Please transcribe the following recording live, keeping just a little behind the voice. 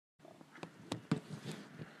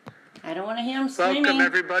I don't want to hear him screaming. Welcome,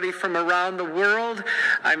 everybody from around the world.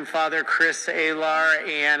 I'm Father Chris Alar,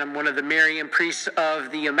 and I'm one of the Marian priests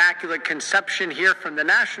of the Immaculate Conception here from the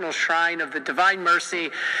National Shrine of the Divine Mercy.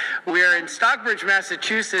 We're in Stockbridge,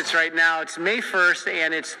 Massachusetts right now. It's May 1st,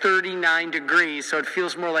 and it's 39 degrees, so it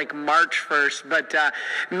feels more like March 1st. But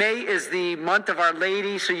May is the month of Our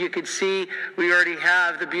Lady, so you can see we already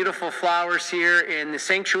have the beautiful flowers here in the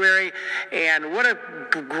sanctuary. And what a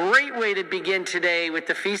great way to begin today with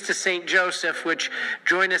the Feast of St. Joseph, which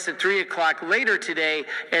join us at 3 o'clock later today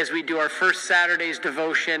as we do our first Saturday's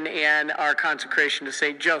devotion and our consecration to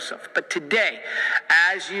St. Joseph. But today,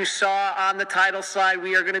 as you saw on the title slide,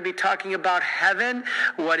 we are going to be talking about heaven.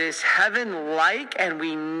 What is heaven like? And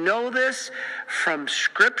we know this from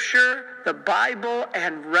Scripture, the Bible,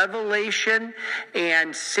 and Revelation,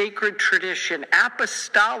 and sacred tradition,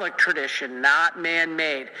 apostolic tradition, not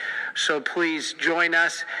man-made. So please join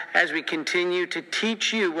us as we continue to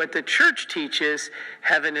teach you what the Church teaches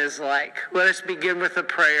heaven is like. Let us begin with a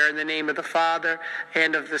prayer in the name of the Father,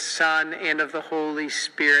 and of the Son, and of the Holy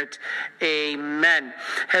Spirit. Amen.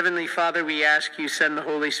 Heavenly Father, we ask you, send the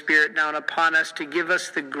Holy Spirit down upon us to give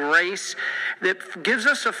us the grace that gives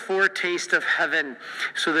us a foretaste of heaven,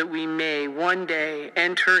 so that we may one day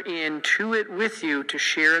enter into it with you to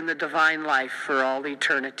share in the divine life for all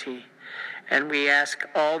eternity. And we ask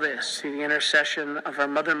all this through the intercession of our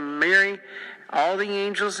Mother Mary, all the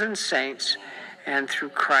angels and saints, and through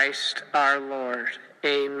Christ our Lord.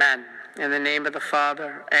 Amen. In the name of the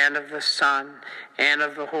Father, and of the Son, and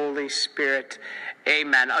of the Holy Spirit.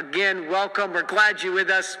 Amen. Again, welcome. We're glad you're with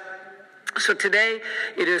us. So today,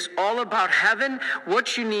 it is all about heaven,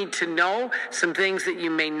 what you need to know, some things that you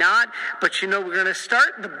may not. But we're going to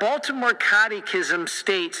start. The Baltimore Catechism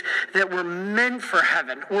states that we're meant for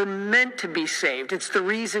heaven. We're meant to be saved. It's the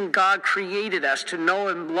reason God created us, to know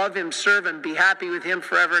Him, love Him, serve Him, be happy with Him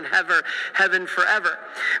forever and ever, heaven forever.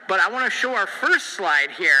 But I want to show our first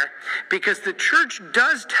slide here, because the Church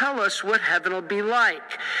does tell us what heaven will be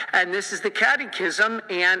like. And this is the Catechism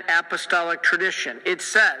and Apostolic Tradition. It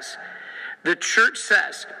says, the Church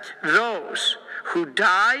says, those who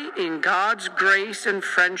die in God's grace and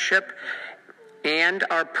friendship and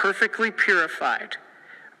are perfectly purified,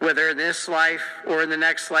 whether in this life or in the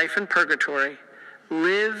next life in purgatory,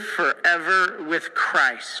 live forever with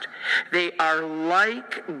Christ. They are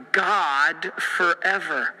like God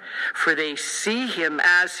forever, for they see Him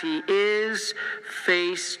as He is,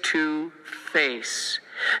 face to face.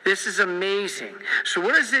 This is amazing. So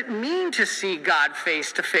what does it mean to see God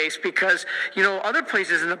face to face? Because, other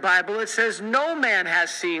places in the Bible it says no man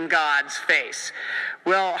has seen God's face.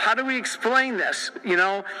 Well, how do we explain this?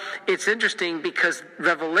 It's interesting because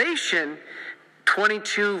Revelation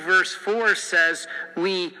 22 verse 4 says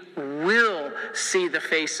we will see the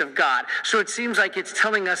face of God. So it seems like it's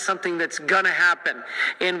telling us something that's going to happen,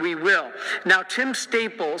 and we will. Now, Tim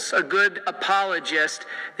Staples, a good apologist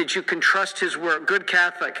that you can trust his work, good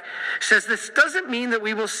Catholic, says this doesn't mean that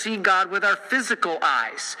we will see God with our physical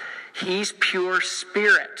eyes. He's pure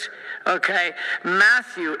spirit. Okay,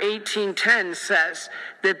 Matthew 18:10 says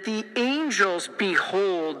that the angels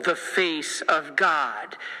behold the face of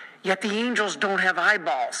God. Yet the angels don't have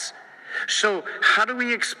eyeballs. So how do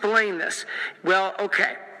we explain this? Well,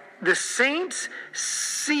 okay, the saints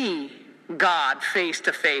see God face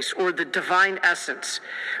to face, or the divine essence,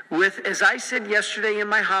 with, as I said yesterday in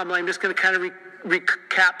my homily, I'm just going to kind of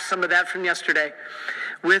recap some of that from yesterday,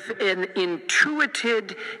 with an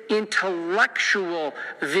intuited, intellectual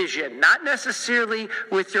vision, not necessarily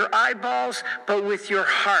with your eyeballs, but with your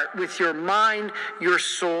heart, with your mind, your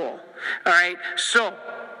soul. All right, so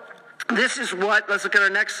this is what, let's look at our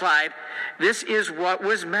next slide. This is what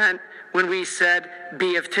was meant when we said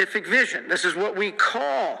beatific vision. This is what we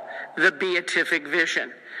call the beatific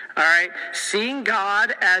vision. All right? Seeing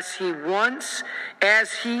God as He wants,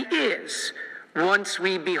 as He is, once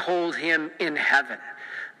we behold Him in heaven.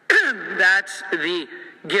 That's the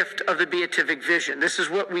gift of the beatific vision. This is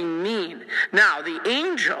what we mean. Now, the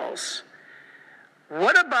angels,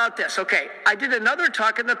 what about this? Okay, I did another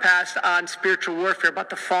talk in the past on spiritual warfare about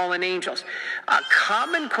the fallen angels. A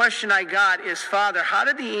common question I got is, Father, how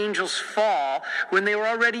did the angels fall when they were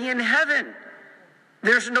already in heaven?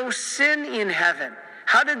 There's no sin in heaven.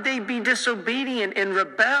 How did they be disobedient and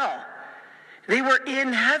rebel? They were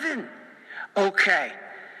in heaven. Okay,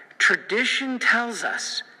 tradition tells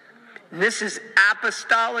us, this is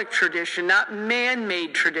apostolic tradition, not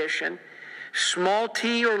man-made tradition, small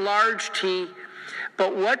t or large t,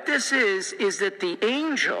 But what this is that the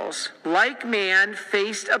angels, like man,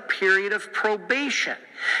 faced a period of probation.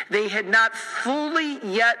 They had not fully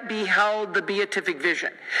yet beheld the beatific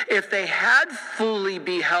vision. If they had fully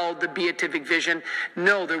beheld the beatific vision,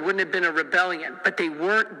 no, there wouldn't have been a rebellion. But they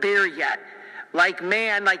weren't there yet. Like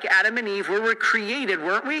man, like Adam and Eve, we were created,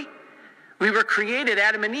 weren't we? We were created,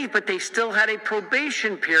 Adam and Eve, but they still had a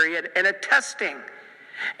probation period and a testing.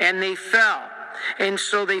 And they fell. And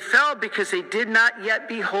so they fell because they did not yet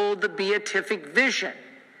behold the beatific vision.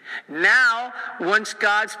 Now, once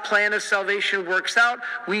God's plan of salvation works out,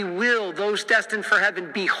 we will, those destined for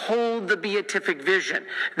heaven, behold the beatific vision.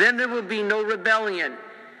 Then there will be no rebellion.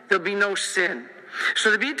 There'll be no sin.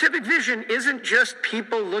 So the beatific vision isn't just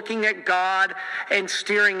people looking at God and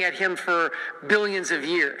staring at him for billions of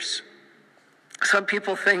years. Some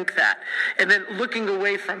people think that. And then looking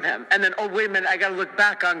away from him. And then, oh, wait a minute, I got to look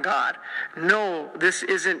back on God. No, this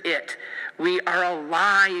isn't it. We are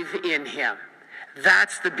alive in him.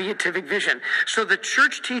 That's the beatific vision. So the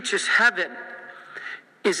church teaches heaven.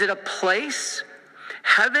 Is it a place?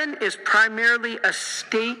 Heaven is primarily a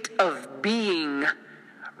state of being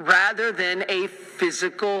rather than a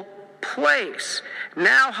physical place.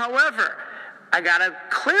 Now, however, I got to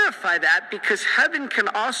clarify that because heaven can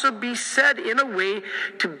also be said in a way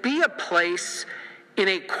to be a place in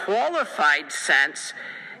a qualified sense,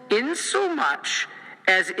 in so much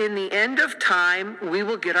as in the end of time we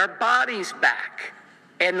will get our bodies back.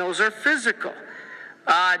 And those are physical.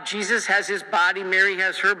 Jesus has his body, Mary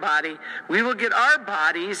has her body. We will get our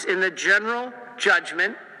bodies in the general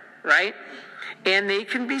judgment, right? And they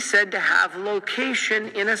can be said to have location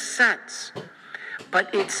in a sense.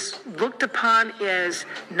 But it's looked upon as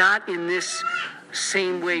not in this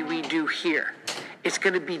same way we do here. It's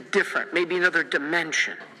going to be different, maybe another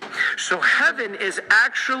dimension. So heaven is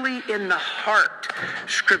actually in the heart,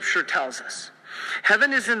 Scripture tells us.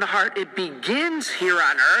 Heaven is in the heart. It begins here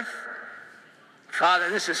on earth. Father,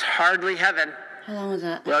 this is hardly heaven. How long was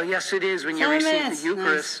that? Well, yes, it is when you receive the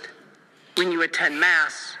Eucharist, when you attend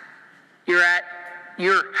Mass.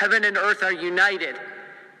 Your heaven and earth are united.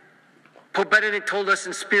 Pope Benedict told us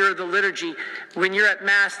in Spirit of the Liturgy, when you're at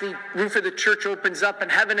Mass, the roof of the church opens up and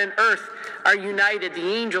heaven and earth are united.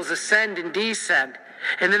 The angels ascend and descend.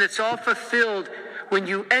 And then it's all fulfilled when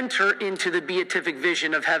you enter into the beatific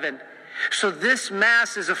vision of heaven. So this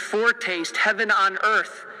Mass is a foretaste, heaven on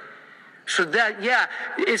earth. So that, yeah,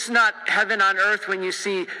 it's not heaven on earth when you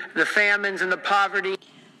see the famines and the poverty.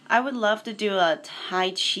 I would love to do a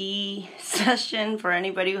Tai Chi session for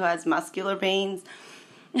anybody who has muscular pains.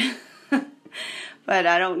 But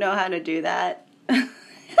I don't know how to do that.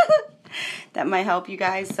 That might help you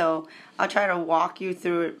guys, so I'll try to walk you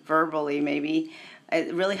through it verbally maybe.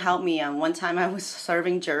 It really helped me. One time I was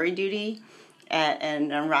serving jury duty in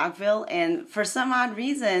Rockville, and for some odd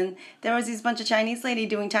reason, there was this bunch of Chinese lady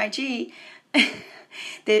doing Tai Chi.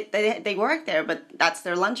 They work there, but that's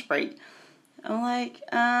their lunch break. I'm like,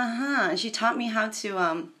 and she taught me how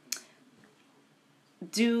to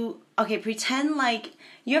pretend like,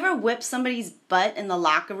 you ever whip somebody's butt in the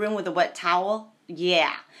locker room with a wet towel?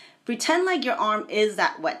 Yeah. Pretend like your arm is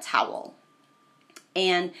that wet towel.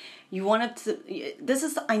 And you want to,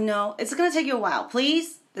 I know, it's going to take you a while.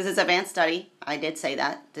 Please, this is advanced study. I did say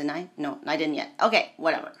that, didn't I? No, I didn't yet. Okay,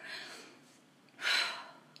 whatever.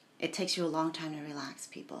 It takes you a long time to relax,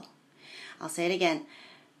 people. I'll say it again.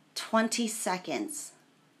 20 seconds.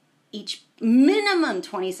 Each minimum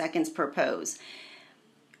 20 seconds per pose.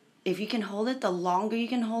 If you can hold it, the longer you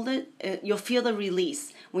can hold it, you'll feel the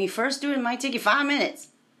release. When you first do it, it might take you 5 minutes.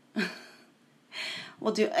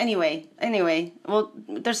 We'll do, anyway, well,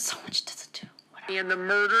 there's so much to do. Whatever. And the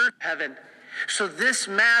murder, heaven. So this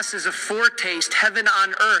Mass is a foretaste, heaven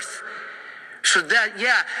on earth. So that,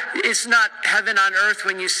 yeah, it's not heaven on earth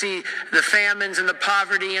when you see the famines and the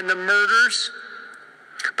poverty and the murders.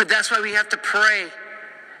 But that's why we have to pray.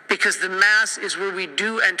 Because the Mass is where we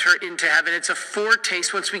do enter into heaven. It's a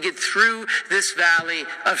foretaste once we get through this valley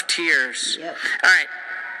of tears. Yep. All right.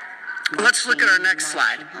 Let's look at our next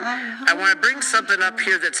slide. I want to bring something up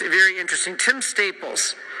here that's very interesting. Tim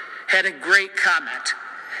Staples had a great comment.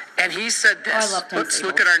 And he said this. I love Tim Let's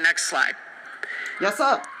Staples. look at our next slide. Yes,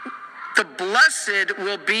 sir. The blessed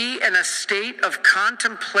will be in a state of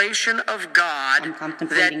contemplation of God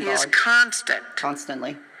that is constant.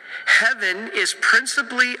 Constantly. Heaven is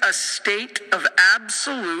principally a state of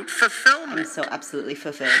absolute fulfillment. I'm so absolutely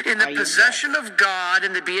fulfilled. In the possession of God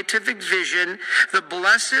in the beatific vision, the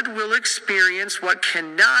blessed will experience what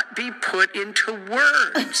cannot be put into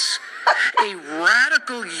words. A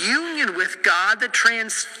radical union with God that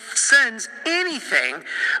transcends anything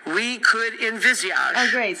we could envisage. Oh,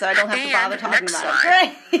 great. So I don't have to bother talking next about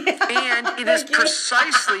slide. it. Great. And it is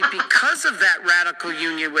precisely because of that radical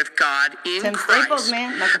union with God in Tim Christ, Staples,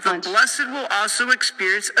 man. Knuckle the punch. blessed will also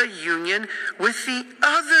experience a union with the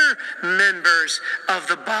other members of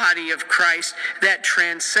the body of Christ that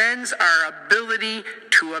transcends our ability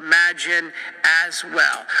to imagine as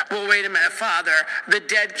well. Well, wait a minute, Father. The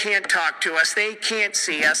dead can't talk to us. They can't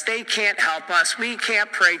see us. They can't help us. We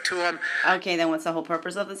can't pray to them. Okay, then what's the whole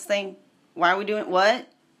purpose of this thing? Why are we doing what?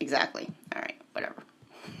 Exactly. All right, whatever.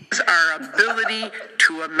 Our ability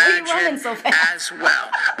to imagine so fast? as well.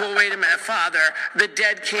 Well, wait a minute, Father. The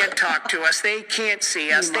dead can't talk to us. They can't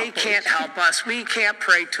see us. They can't help us. We can't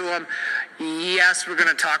pray to them. Yes, we're going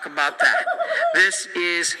to talk about that. This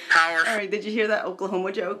is powerful. All right, did you hear that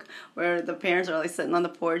Oklahoma joke where the parents are like sitting on the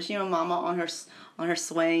porch, you know, mama on her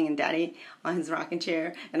swing and daddy on his rocking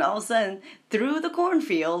chair, and all of a sudden, through the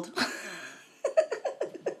cornfield,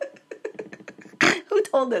 who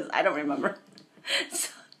told this? I don't remember. So,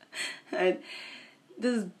 and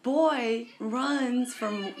this boy runs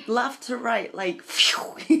from left to right, like,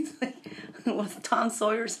 phew, he's like, was Tom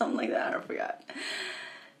Sawyer or something like that? I forgot.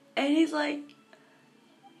 And he's like,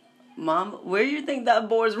 Mom, where do you think that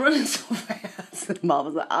boy's running so fast? Mom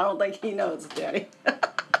was like, I don't think he knows, Daddy.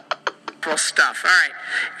 Stuff. All right.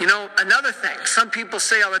 You know, another thing. Some people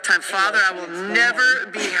say all the time, Father, I will never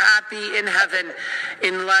be happy in heaven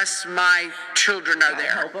unless my children are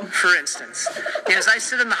there, for instance. And as I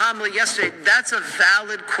said in the homily yesterday, that's a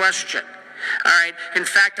valid question. All right. In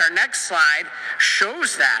fact, our next slide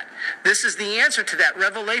shows that. This is the answer to that.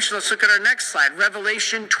 Revelation, let's look at our next slide.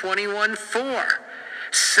 Revelation 21:4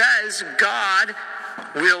 says God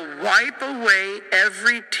will wipe away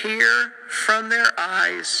every tear from their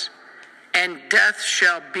eyes, and death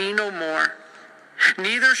shall be no more.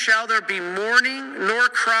 Neither shall there be mourning, nor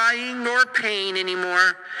crying, nor pain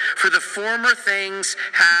anymore, for the former things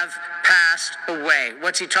have passed away.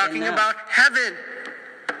 What's he talking about? Heaven.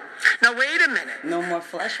 Now, wait a minute. No more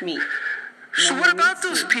flesh meat. So what about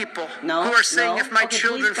those people who are saying if my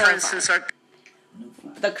children, for instance, are...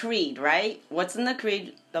 The creed, right? What's in the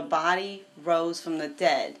creed? The body rose from the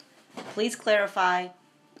dead. Please clarify.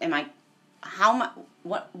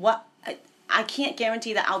 What? I can't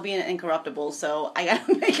guarantee that I'll be an incorruptible, so I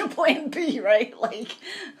gotta make a plan B, right? Like,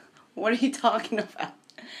 what are you talking about?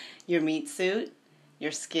 Your meat suit?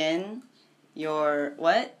 Your skin? Your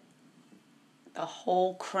what? The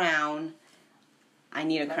whole crown. I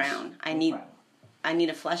need a crown. I need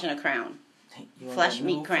a flesh and a crown. Flesh,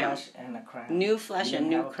 meat, crown. Flesh and a crown. New flesh and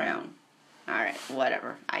new crown. All right,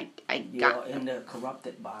 whatever. You're in the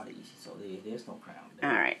corrupted body, so there's no crown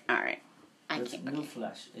there. All right. New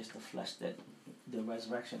flesh is the flesh that the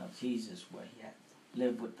resurrection of Jesus, where he had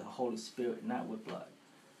lived with the Holy Spirit, not with blood.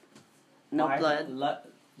 No blood.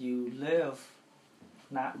 You live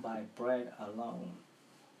not by bread alone.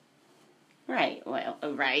 Right. Well,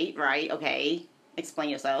 right. Okay. Explain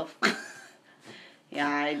yourself. Yeah,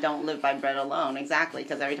 I don't live by bread alone. Exactly,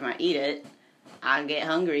 because every time I eat it, I get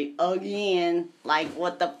hungry again. Like,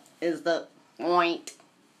 what is the point?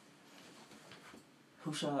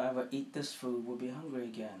 Whosoever eat this food will be hungry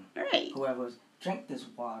again. Right. Whoever drink this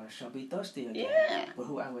water shall be thirsty again. Yeah. But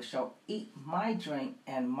whoever shall eat my drink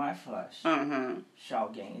and my flesh shall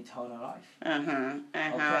gain eternal life.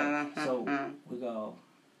 Okay, so we go,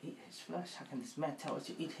 eat his flesh. How can this man tell us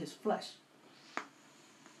to eat his flesh?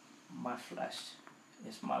 My flesh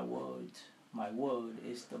is my word. My word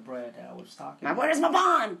is the bread that I was talking about. My word is my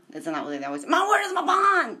bond. Isn't that what they always say? My word is my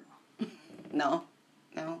bond. No.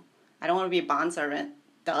 I don't want to be a bond servant.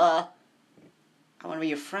 Duh. I want to be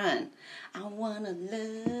your friend. I want to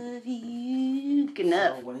love you. Good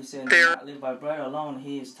enough. So when he said not live by bread alone,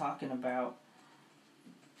 he is talking about,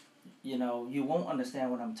 you won't understand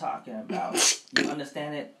what I'm talking about. You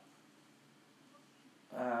understand it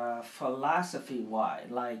philosophy-wise,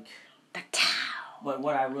 like... The Tao. But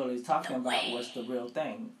what I really was talking about was the real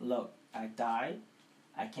thing. Look, I died.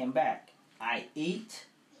 I came back. I eat.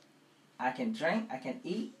 I can drink. I can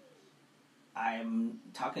eat. I'm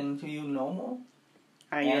talking to you normal.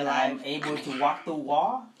 Are you alive? I'm able to walk the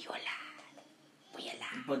wall. You alive. We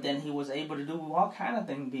alive. But then he was able to do all kind of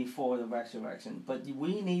things before the resurrection. But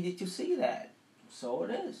we needed to see that. So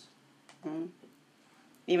it is. Mm-hmm.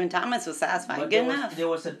 Even Thomas was satisfied. But Good enough. There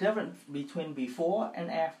was a difference between before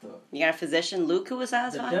and after. You got a physician, Luke, who was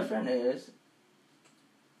satisfied? The difference is,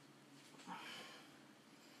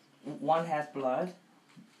 one has blood,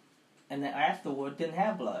 and then afterward didn't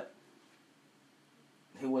have blood.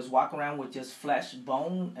 He was walking around with just flesh,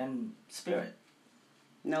 bone, and spirit.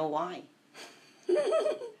 No why.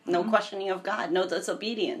 No questioning of God. No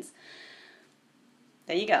disobedience.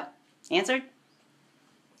 There you go. Answered?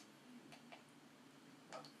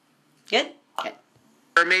 Good? Good.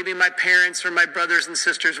 Or maybe my parents or my brothers and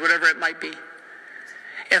sisters, whatever it might be.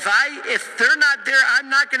 If they're not there, I'm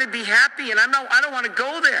not going to be happy, and I don't want to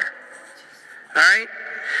go there. All right?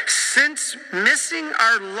 Since missing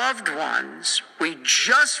our loved ones, we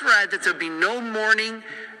just read that there'll be no mourning,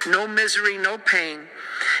 no misery, no pain.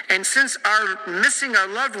 And since our missing our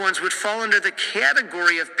loved ones would fall under the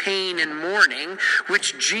category of pain and mourning,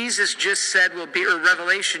 which Jesus just said will be, or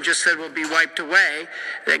Revelation just said will be wiped away,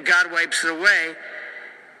 that God wipes it away,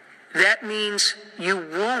 that means you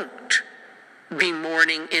won't be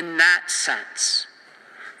mourning in that sense.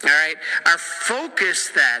 All right? Our focus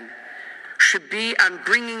then should be on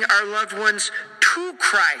bringing our loved ones to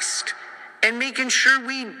Christ and making sure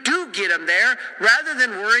we do get them there rather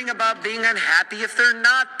than worrying about being unhappy if they're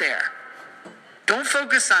not there. Don't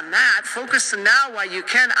focus on that. Focus now while you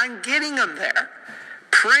can on getting them there,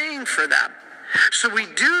 praying for them. So we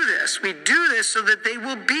do this so that they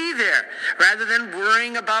will be there rather than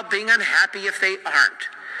worrying about being unhappy if they aren't.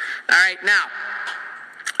 All right, now,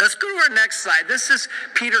 let's go to our next slide. This is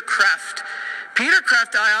Peter Kreeft. Peter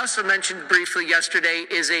Kreeft, I also mentioned briefly yesterday,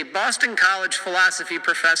 is a Boston College philosophy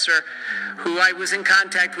professor who I was in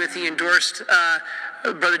contact with. He endorsed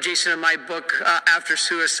Brother Jason in my book, After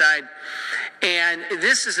Suicide. And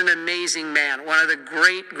this is an amazing man, one of the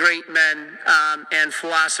great, great men and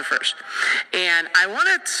philosophers. And I want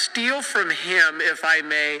to steal from him, if I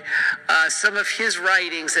may, some of his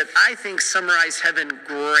writings that I think summarize heaven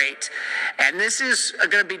great. And this is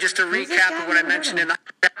going to be just a recap of what I mentioned in the...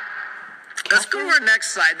 Let's go to our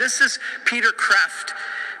next slide. This is Peter Kreeft.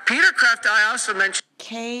 Peter Kreeft, I also mentioned...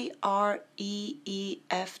 Kreeft.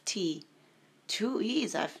 2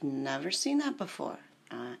 E's. I've never seen that before.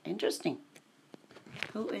 Interesting.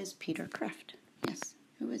 Who is Peter Kreeft? Yes,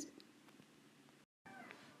 who is it?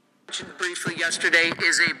 Mentioned briefly yesterday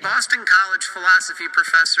is a Boston College philosophy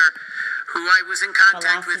professor who I was in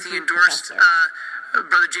contact with. He endorsed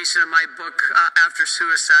Brother Jason in my book, After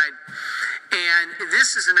Suicide. And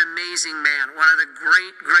this is an amazing man, one of the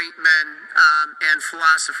great, great men and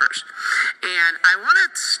philosophers. And I want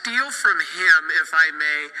to steal from him, if I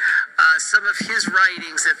may, some of his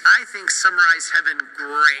writings that I think summarize heaven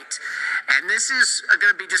great. And this is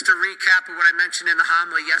going to be just a recap of what I mentioned in the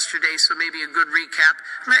homily yesterday, so maybe a good recap.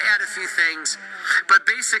 I'm going to add a few things. But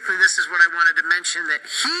basically, this is what I wanted to mention that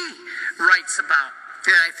he writes about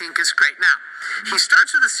that I think is great. Now, he starts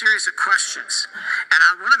with a series of questions. And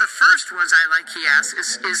one of the first ones I like, he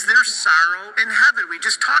asks, is there sorrow in heaven? We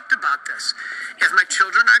just talked about this. If my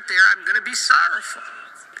children aren't there, I'm going to be sorrowful.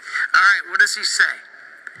 All right, what does he say?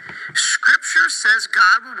 Scripture says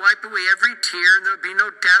God will wipe away every tear and there will be no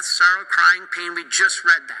death, sorrow, crying, pain. We just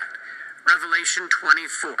read that. Revelation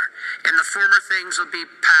 24. And the former things will be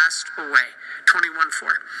passed away.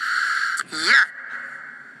 21:4. Yet,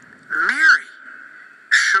 Mary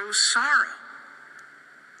shows sorrow.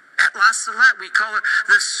 At La Salette, we call her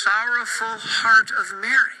the sorrowful heart of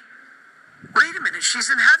Mary. Wait a minute, she's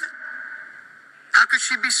in heaven. How could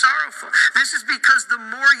she be sorrowful? This is because the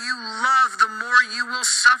more you love, the more you will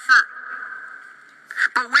suffer.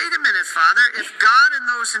 But wait a minute, Father, if God and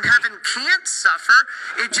those in heaven can't suffer,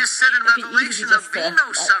 it just said in Revelation there'll be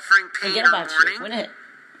no suffering, pain, or mourning. Wouldn't it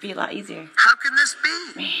be a lot easier? How can this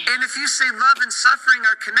be? And if you say love and suffering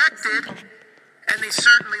are connected, and they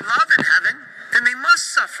certainly love in heaven, then they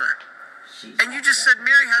must suffer. And you just said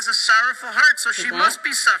Mary has a sorrowful heart, so she must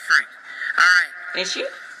be suffering. All right. Is she?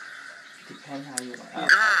 God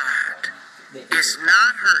is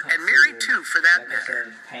not hurt, and Mary too, for that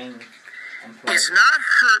matter, is not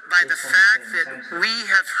hurt by the fact that we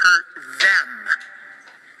have hurt them,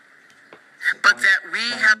 but that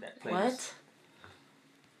we have... What?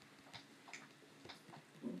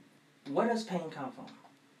 Where does pain come from?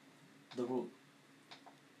 The root.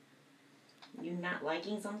 You not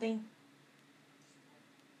liking something?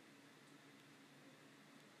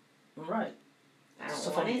 Right. I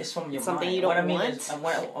don't want it. It's from your something mind. You don't what I mean want? Is,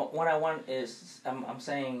 what I want is, I'm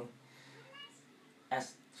saying,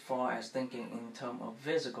 as far as thinking in terms of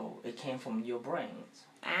physical, it came from your brains.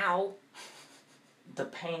 Ow. The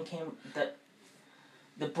pain came,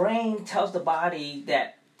 the brain tells the body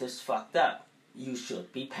that this fucked up. You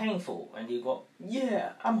should be painful. And you go,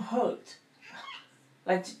 yeah, I'm hurt.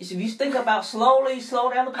 Like, if you think about slow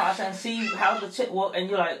down the process and see how the shit works, and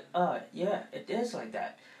you're like, yeah, it is like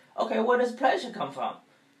that. Okay, where does pleasure come from?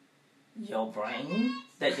 Your brain,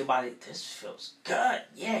 that your body, this feels good.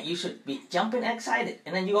 Yeah, you should be jumping excited.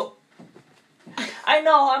 And then you go, I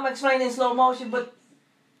know I'm explaining slow motion, but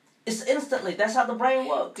It's instantly. That's how the brain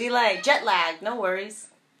works. Delay, jet lag, no worries.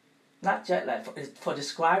 Not jet lag, for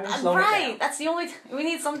describing slowing it Right, down. that's the only... we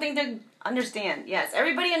need something to understand. Yes,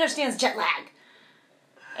 everybody understands jet lag.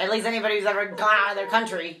 At least anybody who's ever gone out of their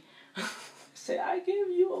country. Say, I give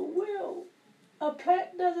you a will. A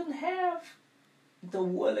plant doesn't have the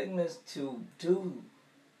willingness to do,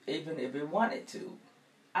 even if it wanted to.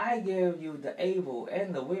 I give you the able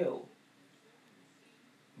and the will.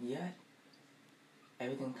 Yet,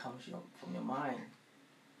 everything comes from your mind.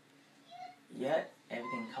 Yet,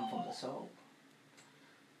 everything comes from the soul.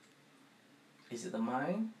 Is it the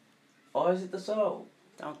mind? Or is it the soul?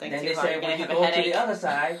 Don't think Then too they hard, say, you're when gonna you have a go to headache. the other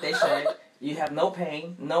side, they say, you have no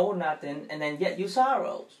pain, no nothing, and then yet you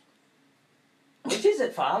sorrows. Which is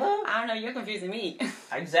it, Father? I don't know, you're confusing me.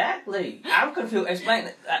 Exactly. I'm confused. Explain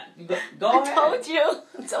it. Go ahead. I told you.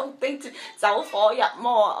 Don't think to... 走火入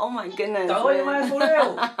魔. Oh my goodness. 走火入魔 for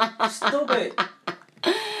real. Stupid.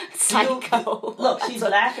 Psycho. Look, she's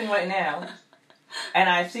laughing right now, and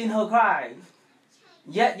I've seen her cry.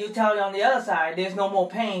 Yet you tell me on the other side there's no more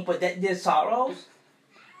pain, but that there's sorrows.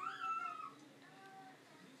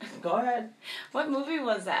 Go ahead. What movie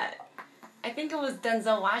was that? I think it was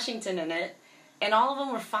Denzel Washington in it. And all of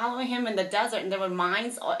them were following him in the desert, and there were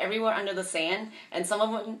mines everywhere under the sand, and some of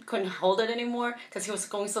them couldn't hold it anymore because he was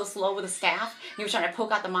going so slow with the staff. He was trying to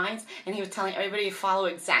poke out the mines, and he was telling everybody to follow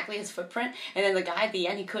exactly his footprint. And then the guy at the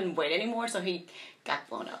end, he couldn't wait anymore, so he got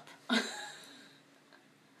blown up.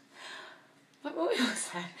 What movie was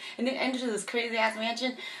that? And then entered this crazy ass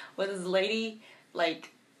mansion with this lady,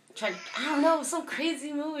 like, trying. I don't know, some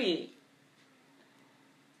crazy movie.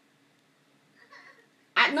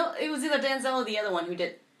 No, it was either Denzel or the other one who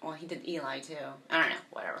did... Well, he did Eli, too. I don't know.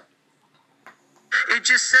 Whatever. It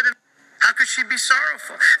just said, how could she be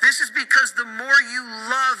sorrowful? This is because the more you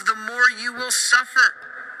love, the more you will suffer.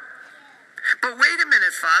 But wait a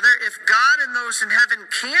minute, Father. If God and those in heaven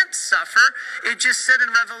can't suffer, it just said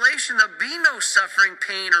in Revelation there'll be no suffering,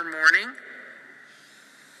 pain, or mourning.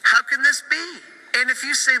 How can this be? And if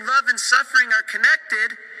you say love and suffering are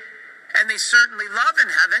connected, and they certainly love in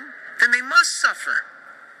heaven, then they must suffer.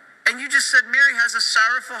 And you just said Mary has a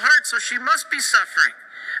sorrowful heart, so she must be suffering.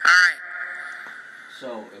 All right.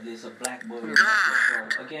 So, if there's a black boy,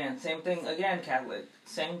 God. again, same thing, again, Catholic,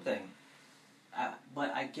 same thing.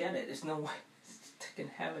 But I get it. There's no way it's taking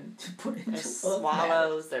heaven to put into There's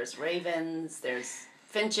swallows, there's ravens, there's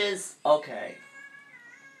finches. Okay.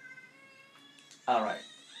 All right.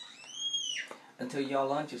 Until y'all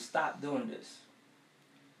learn to stop doing this.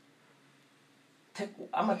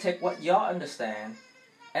 I'm going to take what y'all understand,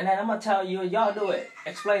 and then I'm going to tell you, y'all do it.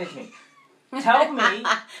 Explain it to me. Tell me,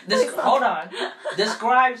 hold on,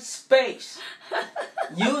 describe space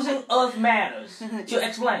using earth matters to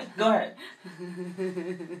explain. Go ahead.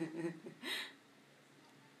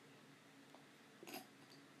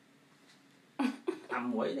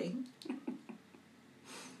 I'm waiting.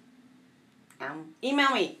 Email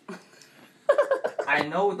me. I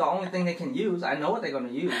know the only thing they can use. I know what they're going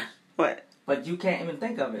to use. What? But you can't even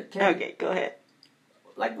think of it, can you? Okay, go ahead.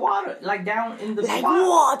 Like water. Like down in the Like water.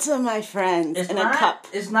 water, my friends. It's in not, a cup.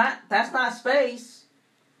 It's not, that's not space.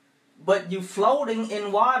 But you floating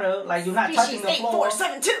in water, like you're not touching the floor.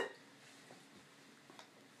 8472.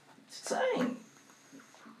 Saying.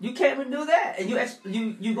 You can't even do that. And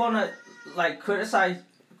you gonna, like, criticize.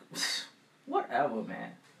 Whatever,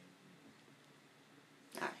 man.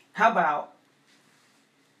 All right. How about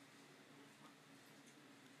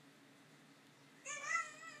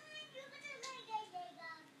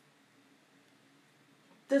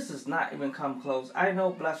this does not even come close. I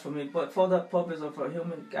know blasphemy, but for the purpose of a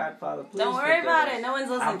human God, Father, please Don't worry forgive about us. it. No one's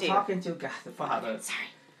listening I'm to you. talking to God the Father. Sorry.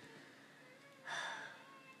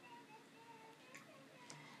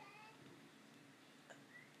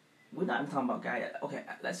 We're not even talking about God yet. Okay,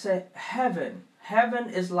 let's say heaven. Heaven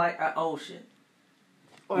is like an ocean.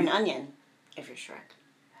 Or an onion, if you're Shrek.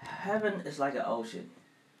 Heaven is like an ocean.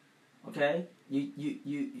 Okay?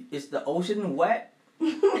 Is the ocean wet?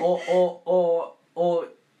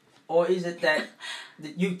 or is it that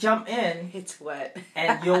you jump in It's wet.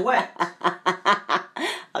 and you're wet?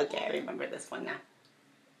 Okay, I remember this one now.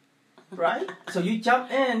 Right? So you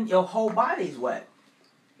jump in, your whole body's wet.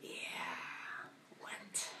 Yeah.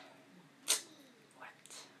 Wet.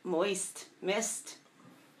 Moist. Mist.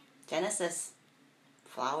 Genesis.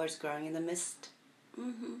 Flowers growing in the mist.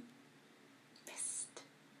 Mm-hmm. Mist.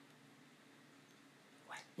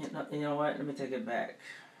 Wet. You know what? Let me take it back.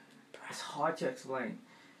 It's hard to explain.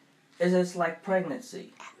 It is like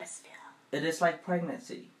pregnancy. Atmosphere. It is like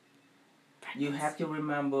pregnancy. You have to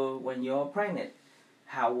remember when you're pregnant,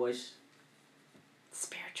 how was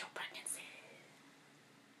spiritual pregnancy.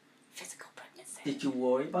 Did you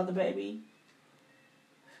worry about the baby?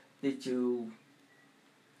 Did you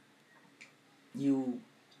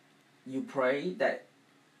pray that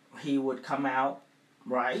he would come out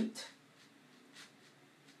right?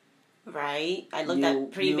 Right. I looked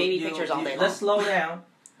at pretty baby pictures all day long. Let's slow down.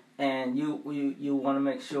 And you want to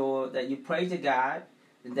make sure that you pray to God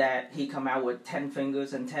that he come out with 10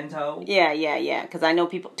 fingers and 10 toes. Yeah. Because I know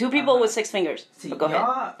two people with 6 fingers. See, but go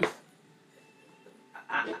ahead.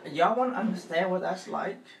 Y'all want to understand what that's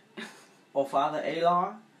like? Or Father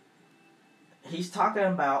Alar? He's talking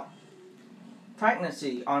about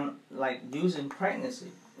pregnancy, on like using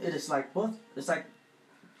pregnancy. It is like both. It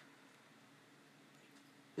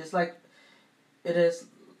is.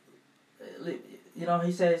 You know,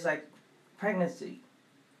 he says like pregnancy.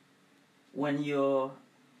 When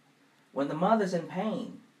the mother's in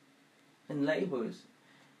pain, in labors,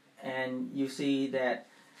 and you see that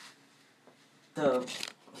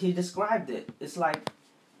he described it. It's like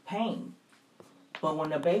pain. But when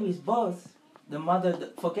the baby's birth, the mother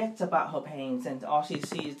forgets about her pains, and all she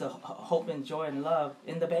sees is the hope and joy and love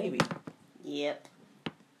in the baby. Yep.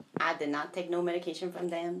 I did not take no medication from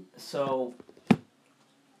them. So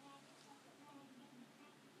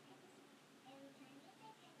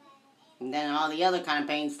and then all the other kind of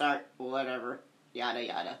pains start, whatever, yada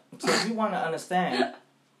yada. So if you want to understand,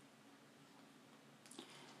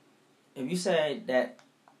 if you say that,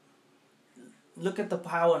 look at the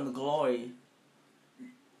power and the glory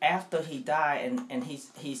after he died and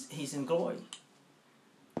he's in glory.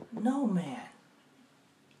 No, man.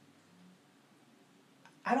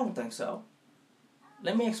 I don't think so.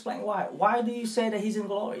 Let me explain why. Why do you say that he's in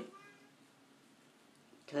glory?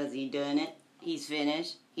 Because he's doing it. He's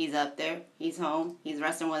finished. He's up there. He's home. He's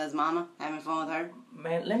resting with his mama, having fun with her.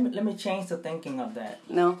 Man, let me change the thinking of that.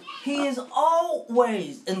 No. He is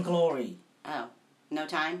always in glory. Oh. No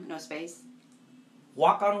time? No space?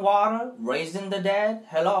 Walk on water, raising the dead.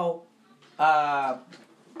 Hello.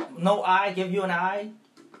 No eye, give you an eye.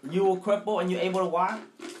 You were crippled and you're able to walk.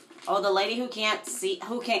 Oh, the lady who can't see,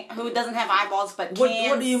 who doesn't have eyeballs but can see.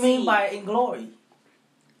 What do you mean by in glory?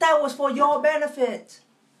 That was for your benefit.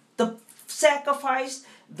 The sacrifice,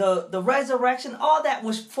 the resurrection, all that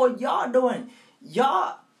was for y'all doing.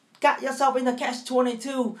 Y'all got yourself in the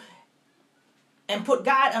catch-22 and put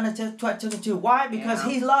God on the catch-22. Why? Because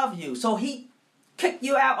he loved you. So he kicked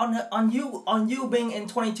you out on you being in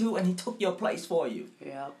 22, and he took your place for you.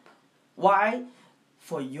 Yep. Why?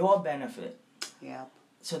 For your benefit. Yep.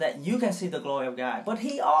 So that you can see the glory of God. But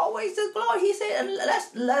he always is glory. He said,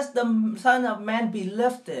 lest the Son of Man be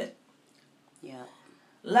lifted. Yeah.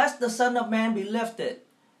 Lest the Son of Man be lifted,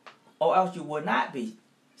 or else you would not be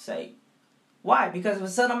saved. Why? Because if the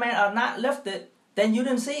Son of Man are not lifted, then you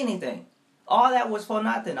didn't see anything. All that was for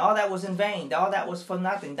nothing. All that was in vain. All that was for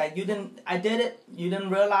nothing. That you didn't. I did it. You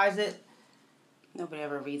didn't realize it. Nobody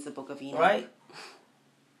ever reads the Book of Enoch. Right.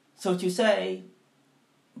 So what you say,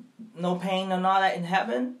 no pain and all that in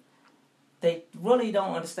heaven, they really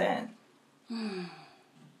don't understand. I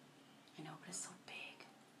know, but it's so big.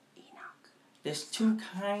 Enoch. There's two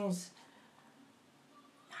kinds.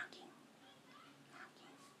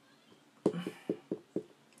 Knocking.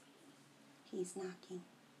 He's knocking.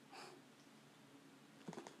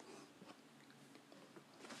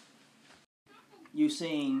 You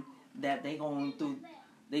seeing that they going through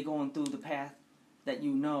the path that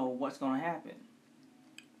you know what's going to happen.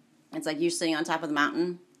 It's like you sitting on top of the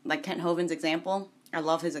mountain, like Kent Hovind's example. I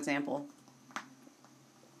love his example.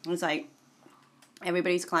 It's like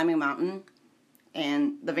everybody's climbing a mountain,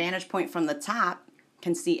 and the vantage point from the top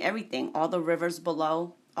can see everything, all the rivers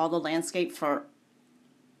below, all the landscape for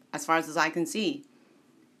as far as the eye can see.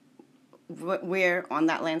 Where on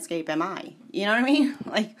that landscape am I? You know what I mean?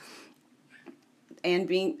 Like,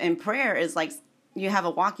 and prayer is like you have a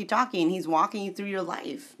walkie-talkie and he's walking you through your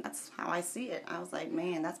life. That's how I see it. I was like,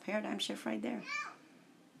 man, that's paradigm shift right there.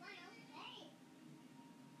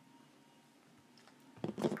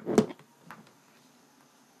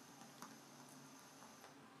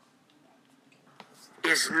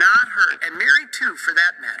 Is not hurt, and Mary too for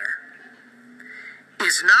that matter,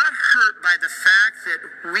 is not hurt by the fact that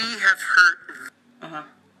we have hurt.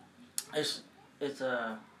 It's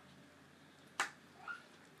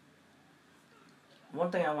one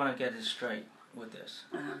thing I want to get is straight with this.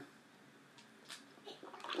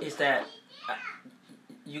 Is that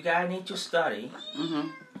you guys need to study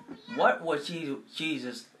what was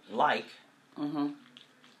Jesus like,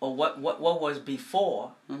 or what was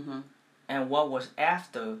before, and what was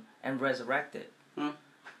after and resurrected.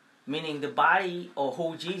 Meaning the body or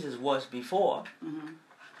who Jesus was before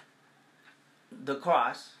the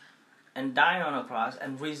cross and dying on the cross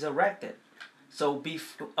and resurrected. So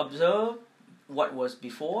observe what was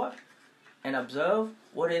before and observe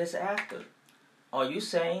what it is after. Are you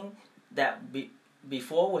saying that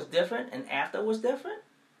before was different and after was different?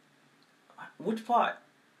 Which part?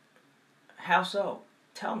 How so?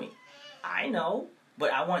 Tell me. I know,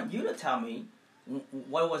 but I want you to tell me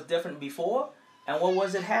what was different before and what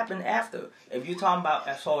was it happen after. If you're talking about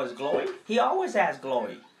as far as glory, he always has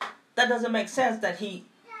glory. That doesn't make sense that he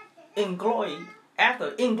in glory after.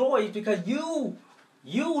 In glory is because you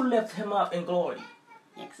lift him up in glory.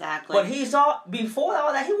 Exactly. But before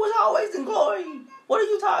all that, he was always in glory. What are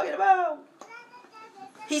you talking about?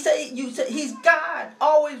 You said he's God.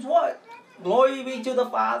 Always what? Glory be to the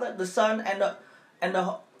Father, the Son, and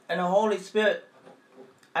the Holy Spirit.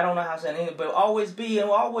 I don't know how to say it, but always be and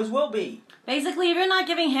always will be. Basically, if you're not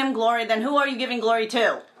giving him glory, then who are you giving glory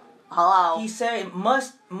to? Hello. He said,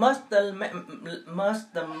 must the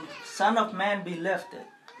Son of Man be lifted,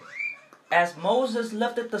 as Moses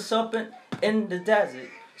lifted the serpent in the desert,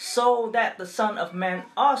 so that the Son of Man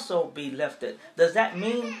also be lifted. Does that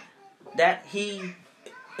mean that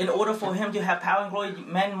in order for him to have power and glory,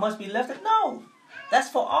 man must be lifted? No. That's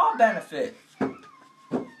for our benefit.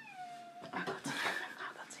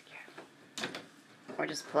 Or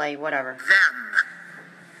just play, whatever. Them.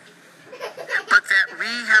 But that we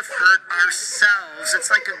have hurt ourselves. It's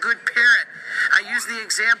like a good parent. I use the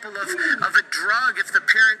example of a drug. If the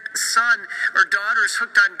son or daughter is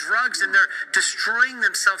hooked on drugs and they're destroying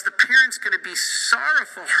themselves, the parent's going to be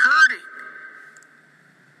sorrowful, hurting.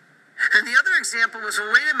 And the other example was, well,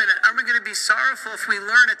 wait a minute, are we going to be sorrowful if we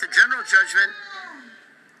learn at the general judgment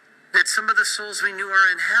that some of the souls we knew are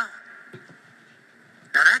in hell?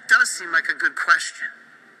 Now that does seem like a good question.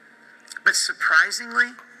 But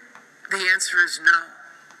surprisingly, the answer is no.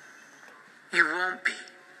 You won't be.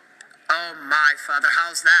 Oh my, Father,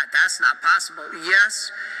 how's that? That's not possible.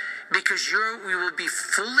 Yes, because we will be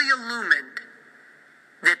fully illumined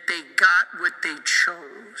that they got what they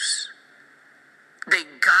chose. They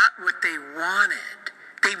got what they wanted.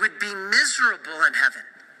 They would be miserable in heaven.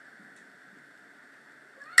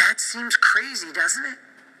 That seems crazy, doesn't it?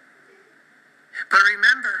 But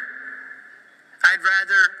remember, I'd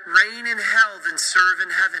rather reign in hell than serve in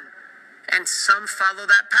heaven. And some follow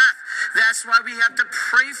that path. That's why we have to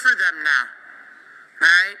pray for them now. All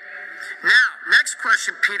right? Now, next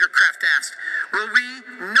question Peter Kraft asked. Will we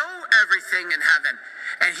know everything in heaven?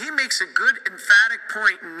 And he makes a good, emphatic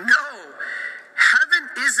point. No. Heaven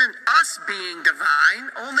isn't us being divine.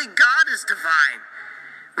 Only God is divine,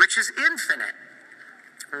 which is infinite.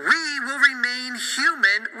 We will remain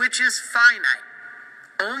human, which is finite.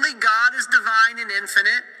 Only God is divine and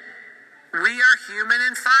infinite. We are human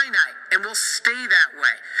and finite, and we'll stay that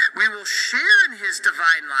way. We will share in his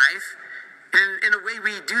divine life, in a way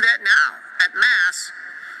we do that now at Mass,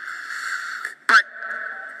 but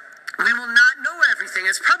we will not know everything.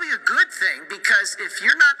 It's probably a good thing, because if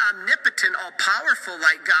you're not omnipotent, all-powerful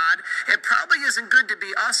like God, it probably isn't good to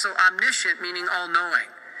be also omniscient, meaning all-knowing,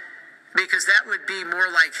 because that would be more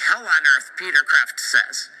like hell on earth, Peter Kraft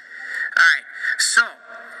says. All right, so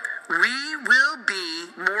we will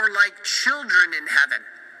be more like children in heaven,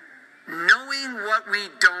 knowing what we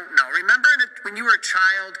don't know. Remember when you were a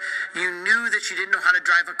child, you knew that you didn't know how to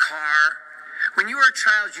drive a car. When you were a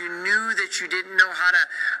child, you knew that you didn't know how to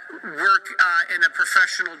work in a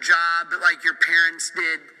professional job like your parents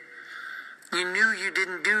did. You knew you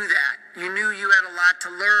didn't do that. You knew you had a lot to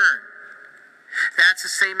learn. That's the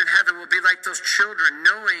same in heaven. We'll be like those children,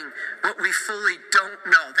 knowing what we fully don't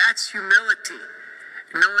know. That's humility.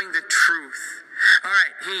 Knowing the truth. All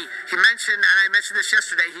right, he mentioned, and I mentioned this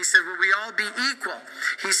yesterday, he said, will we all be equal?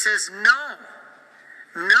 He says, no.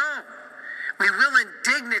 We will in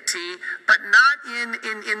dignity, but not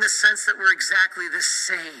in the sense that we're exactly the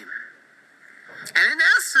same. And in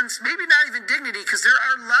essence, maybe not even dignity, because there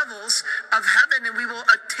are levels of heaven, and we will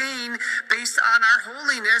attain based on our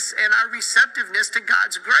holiness and our receptiveness to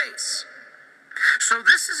God's grace. So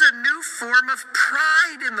this is a new form of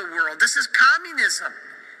pride in the world. This is communism.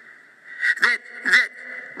 That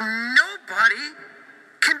nobody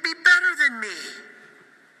can be better than me.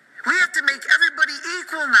 We have to make everybody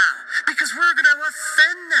equal now, because we're going to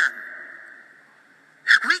offend them.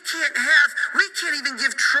 We can't even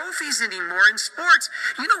give trophies anymore in sports.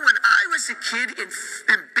 You know, when I was a kid in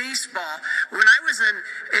baseball, when I was in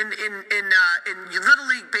Little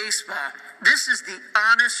League baseball, this is the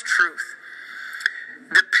honest truth.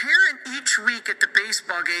 The parent each week at the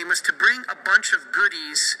baseball game was to bring a bunch of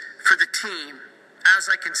goodies for the team. I was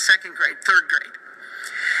like in second grade, third grade.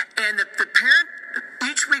 And the parent,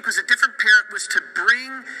 each week was a different parent, was to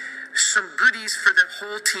bring some goodies for the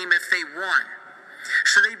whole team if they won.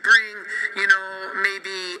 So they bring,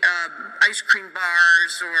 maybe ice cream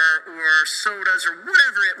bars or sodas or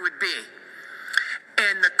whatever it would be.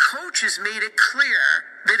 And the coaches made it clear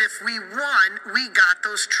that if we won, we got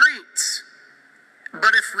those treats.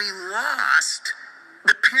 But if we lost,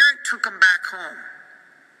 the parent took them back home.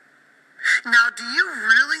 Now, do you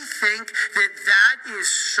really think that that is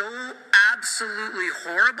so absolutely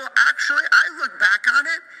horrible? Actually, I look back on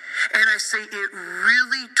it and I say it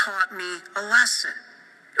really taught me a lesson.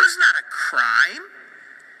 It was not a crime.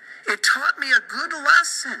 It taught me a good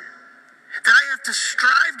lesson that I have to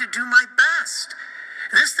strive to do my best.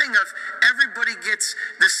 This thing of everybody gets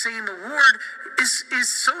the same award is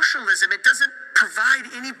socialism. It doesn't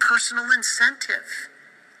provide any personal incentive.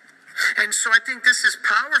 And so I think this is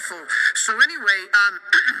powerful. So anyway,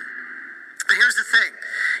 here's the thing.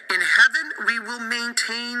 In heaven, we will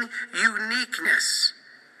maintain uniqueness.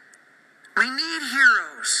 We need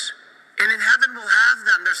heroes. And in heaven, we'll have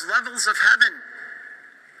them. There's levels of heaven.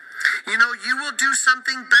 You will do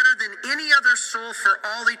something better than any other soul for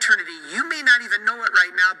all eternity. You may not even know it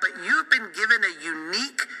right now, but you've been given a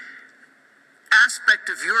unique aspect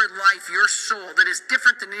of your life, your soul, that is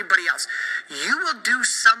different than anybody else. You will do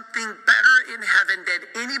something better in heaven than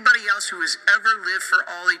anybody else who has ever lived for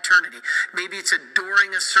all eternity. Maybe it's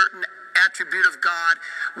adoring a certain attribute of God,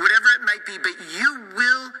 whatever it might be, but you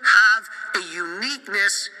will have a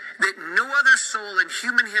uniqueness that no other soul in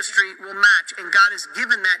human history will match, and God has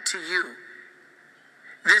given that to you.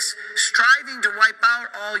 This striving to wipe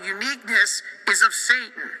out all uniqueness is of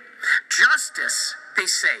Satan. Justice, they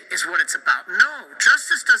say, is what it's about. No,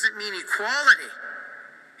 justice doesn't mean equality.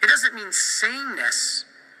 It doesn't mean sameness.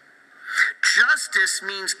 Justice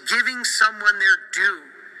means giving someone their due.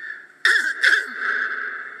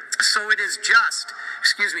 So it is just,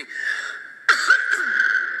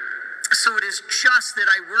 so it is just that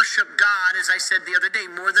I worship God, as I said the other day,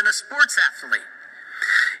 more than a sports athlete.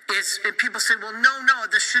 And people say, well, no,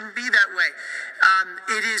 this shouldn't be that way.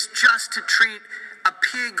 It is just to treat a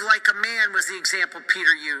pig like a man was the example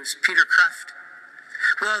Peter used, Peter Kraft.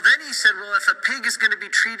 Well, then he said, well, if a pig is going to be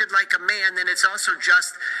treated like a man, then it's also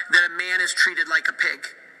just that a man is treated like a pig.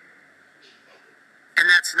 And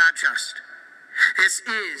that's not just. This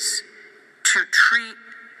is to treat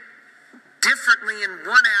differently in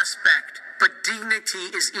one aspect, but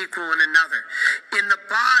dignity is equal in another. In the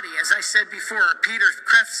body, as I said before, Peter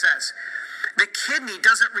Kraft says, the kidney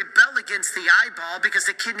doesn't rebel against the eyeball because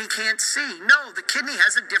the kidney can't see. No, the kidney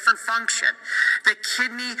has a different function. The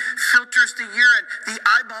kidney filters the urine. The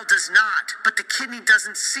eyeball does not, but the kidney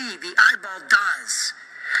doesn't see. The eyeball does.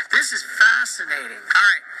 This is fascinating. All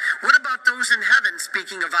right, what about those in heaven?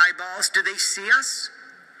 Speaking of eyeballs, do they see us?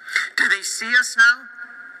 Do they see us now?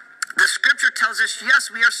 The scripture tells us,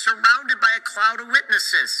 yes, we are surrounded by a cloud of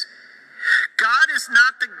witnesses. God is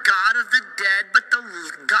not the God of the dead, but the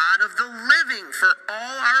God of the living, for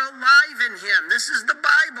all are alive in him. This is the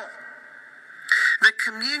Bible. The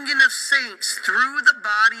communion of saints through the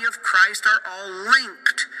body of Christ are all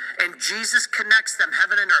linked, and Jesus connects them,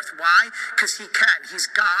 heaven and earth. Why? Because he can. He's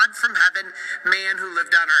God from heaven, man who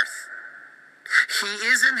lived on earth. He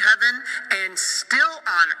is in heaven and still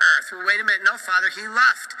on earth. Well, wait a minute. No, Father, he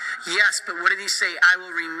left. Yes, but what did he say? I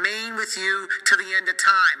will remain with you to the end of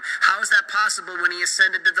time. How is that possible when he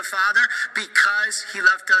ascended to the Father? Because he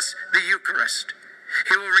left us the Eucharist.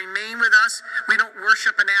 He will remain with us. We don't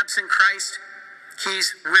worship an absent Christ.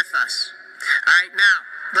 He's with us. All right, now,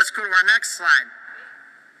 let's go to our next slide.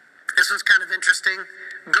 This one's kind of interesting.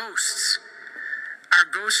 Ghosts. Are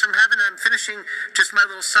ghosts from heaven? And I'm finishing just my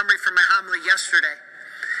little summary from my homily yesterday.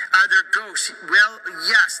 Are there ghosts? Well,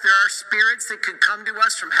 yes, there are spirits that could come to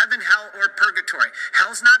us from heaven, hell, or purgatory.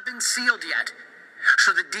 Hell's not been sealed yet,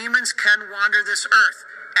 so the demons can wander this earth.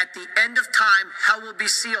 At the end of time, hell will be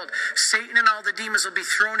sealed. Satan and all the demons will be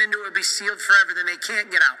thrown into it, will be sealed forever. Then they can't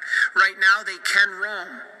get out. Right now, they can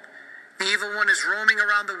roam. The evil one is roaming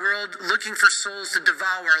around the world looking for souls to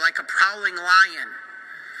devour like a prowling lion.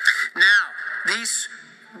 Now, these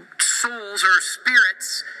souls or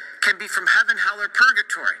spirits can be from heaven, hell, or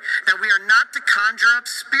purgatory. Now, we are not to conjure up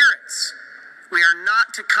spirits. We are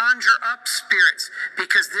not to conjure up spirits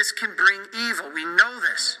because this can bring evil. We know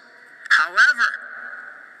this. However,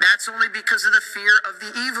 that's only because of the fear of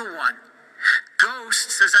the evil one.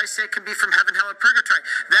 Ghosts, as I said, can be from heaven, hell, or purgatory.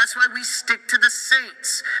 That's why we stick to the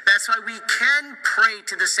saints. That's why we can pray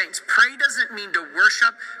to the saints. Pray doesn't mean to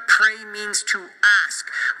worship. Pray means to ask.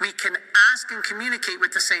 We can ask and communicate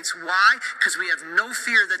with the saints. Why? Because we have no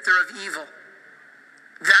fear that they're of evil.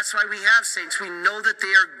 That's why we have saints. We know that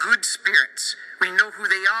they are good spirits. We know who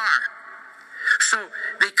they are. So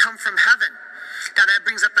they come from heaven. Now that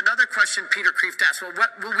brings up another question Peter Kreeft asked. Well,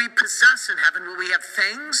 what will we possess in heaven? Will we have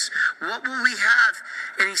things? What will we have?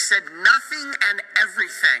 And he said, nothing and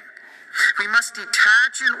everything. We must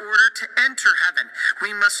detach in order to enter heaven.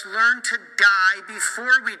 We must learn to die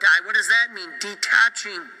before we die. What does that mean?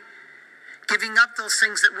 Detaching. Giving up those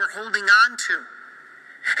things that we're holding on to.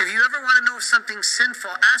 If you ever want to know if something's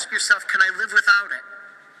sinful, ask yourself, can I live without it?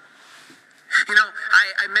 You know,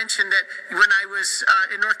 I mentioned that when I was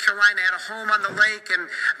in North Carolina, I had a home on the lake and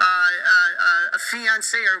a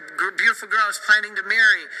fiance or beautiful girl I was planning to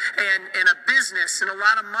marry, and a business and a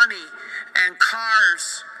lot of money and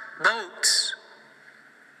cars, boats.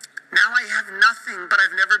 Now I have nothing, but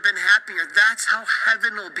I've never been happier. That's how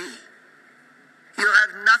heaven will be. You'll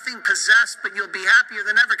have nothing possessed, but you'll be happier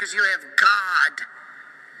than ever because you'll have God.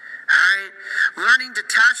 All right? Learning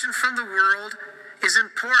detachment from the world is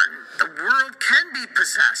important. The world can be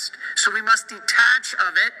possessed, so we must detach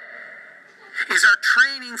of it. Is our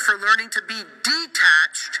training for learning to be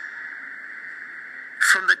detached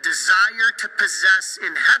from the desire to possess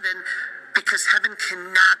in heaven, because heaven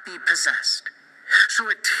cannot be possessed. So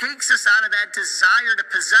it takes us out of that desire to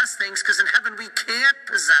possess things, because in heaven we can't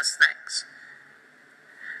possess things.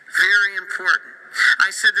 Very important.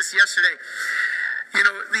 I said this yesterday. You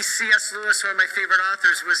know, at least C.S. Lewis, one of my favorite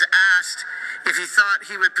authors, was asked if he thought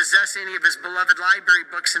he would possess any of his beloved library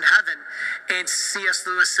books in heaven. And C.S.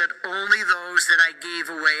 Lewis said, only those that I gave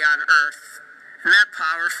away on earth. Isn't that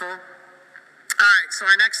powerful? All right, so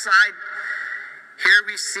our next slide. Here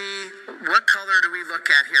we see, what color do we look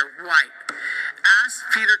at here? White. As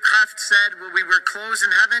Peter Kreeft said, will we wear clothes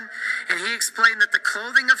in heaven? And he explained that the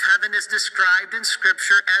clothing of heaven is described in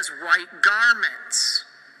Scripture as white garments.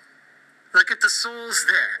 Look at the soles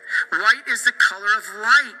there. White is the color of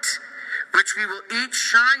light, which we will each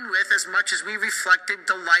shine with as much as we reflected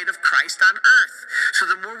the light of Christ on earth. So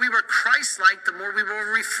the more we were Christ-like, the more we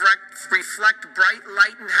will reflect bright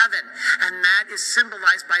light in heaven. And that is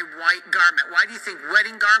symbolized by white garment. Why do you think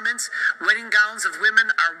wedding garments, wedding gowns of women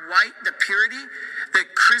are white? The purity, the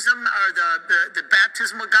chrism, or the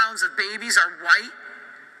baptismal gowns of babies are white.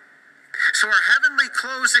 So our heavenly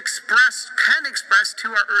clothes can express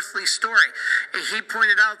to our earthly story. And he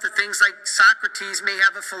pointed out that things like Socrates may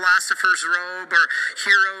have a philosopher's robe, or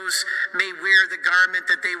heroes may wear the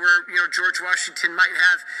garment that they were, George Washington might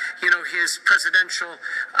have, his presidential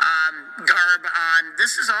garb on.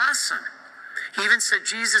 This is awesome. He even said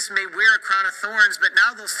Jesus may wear a crown of thorns, but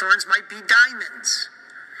now those thorns might be diamonds.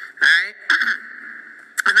 All right?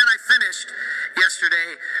 And then I finished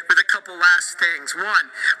yesterday with a couple last things. One,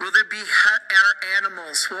 will there be our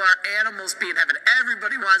animals? Will our animals be in heaven?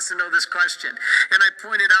 Everybody wants to know this question. And I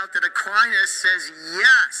pointed out that Aquinas says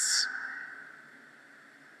yes.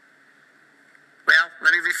 Well,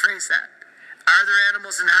 let me rephrase that. Are there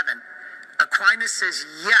animals in heaven? Aquinas says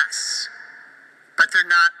yes, but they're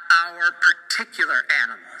not our particular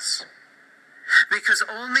animals. Because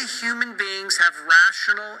only human beings have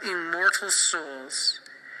rational, immortal souls.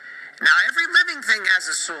 Now, every living thing has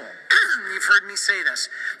a soul. You've heard me say this.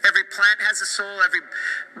 Every plant has a soul. Every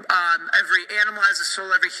animal has a soul.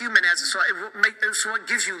 Every human has a soul. It's what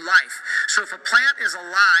gives you life. So if a plant is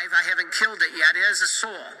alive, I haven't killed it yet, it has a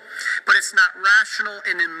soul. But it's not rational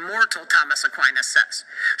and immortal, Thomas Aquinas says.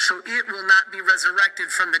 So it will not be resurrected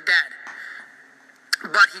from the dead.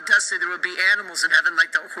 But he does say there will be animals in heaven,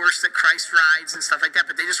 like the horse that Christ rides and stuff like that,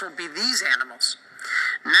 but they just won't be these animals.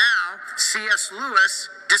 Now, C.S. Lewis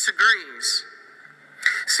disagrees.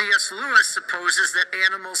 C.S. Lewis supposes that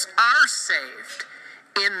animals are saved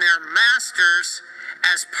in their masters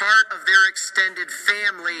as part of their extended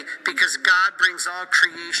family, because God brings all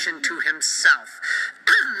creation to himself.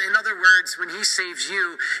 In other words, when he saves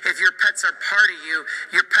you, if your pets are part of you,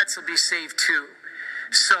 your pets will be saved too.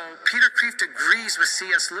 So Peter Kreeft agrees with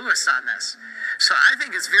C.S. Lewis on this. So I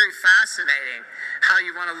think it's very fascinating how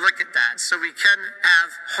you want to look at that. So we can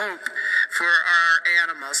have hope for our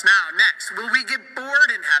animals. Now, next, will we get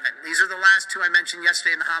bored in heaven? These are the last two I mentioned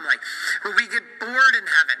yesterday in the homily. Will we get bored in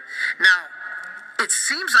heaven? Now, it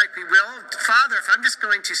seems like we will. Father, if I'm just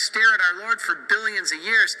going to stare at our Lord for billions of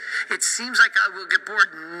years, it seems like I will get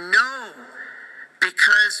bored. No,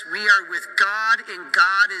 because we are with God and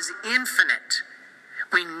God is infinite.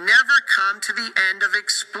 We never come to the end of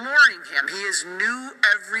exploring him. He is new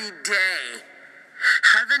every day.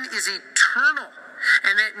 Heaven is eternal,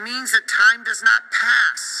 and it means that time does not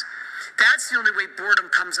pass. That's the only way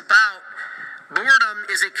boredom comes about. Boredom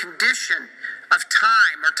is a condition of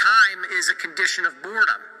time, or time is a condition of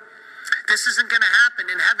boredom. This isn't going to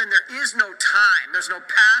happen. In heaven, there is no time. There's no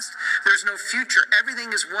past. There's no future.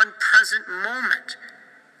 Everything is one present moment.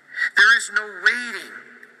 There is no waiting.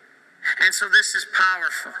 And so this is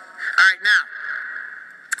powerful. All right, now,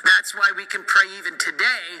 that's why we can pray even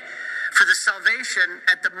today for the salvation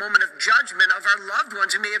at the moment of judgment of our loved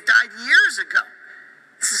ones who may have died years ago.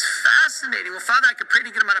 This is fascinating. Well, Father, I could pray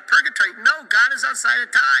to get them out of purgatory. No, God is outside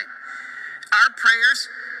of time. Our prayers,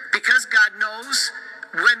 because God knows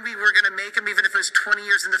when we were going to make them, even if it was 20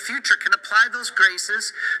 years in the future, can apply those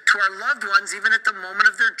graces to our loved ones even at the moment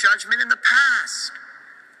of their judgment in the past.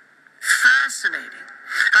 Fascinating.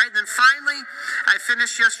 All right, then finally, I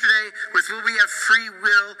finished yesterday with will we have free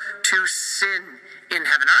will to sin in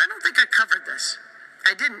heaven? I don't think I covered this.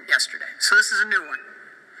 I didn't yesterday, so this is a new one.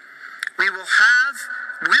 Will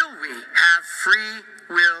we have free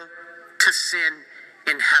will to sin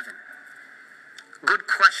in heaven? Good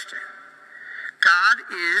question. God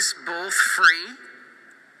is both free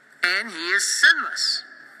and he is sinless.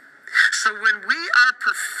 So when we are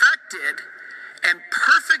perfected and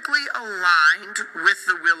perfectly aligned with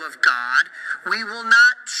the will of God, we will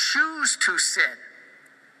not choose to sin.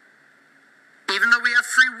 Even though we have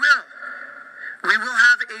free will, we will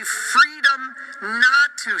have a freedom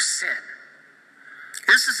not to sin.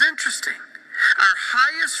 This is interesting. Our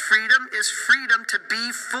highest freedom is freedom to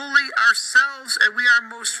be fully ourselves, and we are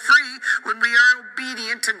most free when we are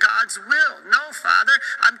obedient to God's will. No, Father,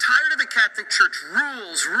 I'm tired of the Catholic Church.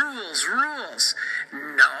 Rules.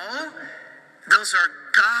 No. Those are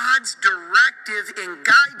God's directive and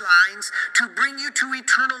guidelines to bring you to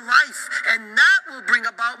eternal life. And that will bring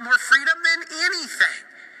about more freedom than anything.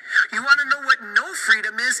 You want to know what no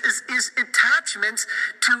freedom is attachments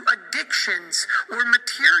to addictions or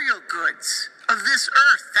material goods of this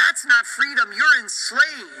earth. That's not freedom. You're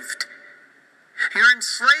enslaved. You're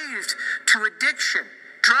enslaved to addiction,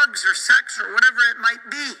 drugs or sex or whatever it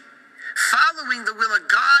might be. Following the will of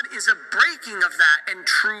God is a breaking of that and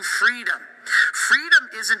true freedom. Freedom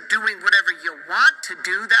isn't doing whatever you want to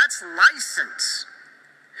do. That's license.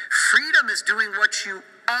 Freedom is doing what you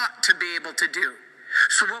ought to be able to do.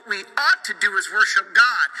 So what we ought to do is worship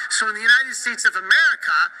God. So in the United States of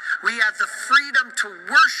America, we have the freedom to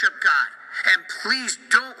worship God. And please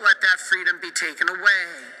don't let that freedom be taken away.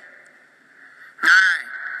 All right.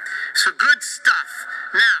 So good stuff.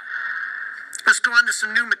 Now, let's go on to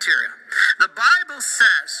some new material. The Bible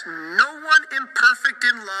says, no one imperfect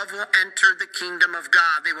in love will enter the kingdom of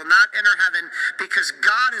God. They will not enter heaven because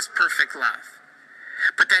God is perfect love.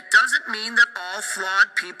 But that doesn't mean that all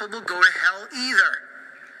flawed people will go to hell either.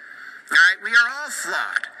 All right, we are all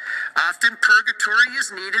flawed. Often purgatory is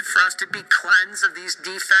needed for us to be cleansed of these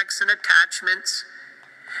defects and attachments.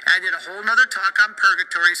 I did a whole nother talk on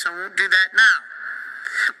purgatory, so I won't do that now.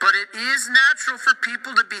 But it is natural for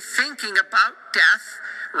people to be thinking about death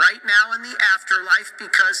right now in the afterlife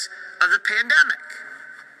because of the pandemic.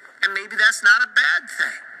 And maybe that's not a bad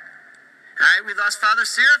thing. All right, we lost Father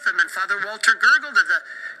Seraphim and Father Walter Gergel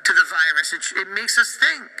to the virus. It makes us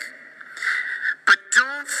think. But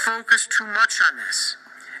don't focus too much on this.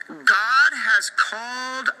 God has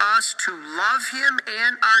called us to love him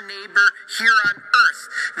and our neighbor here on earth.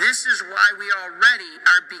 This is why we already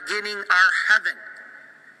are beginning our heaven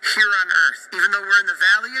here on earth. Even though we're in the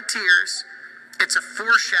valley of tears, it's a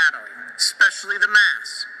foreshadowing, especially the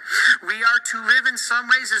Mass. We are to live in some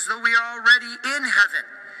ways as though we are already in heaven,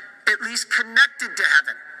 at least connected to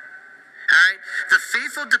heaven. All right? The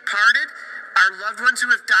faithful departed, our loved ones who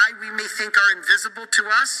have died, we may think are invisible to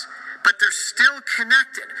us, but they're still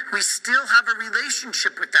connected. We still have a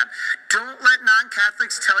relationship with them. Don't let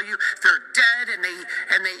non-Catholics tell you they're dead and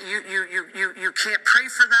you can't pray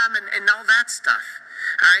for them and all that stuff.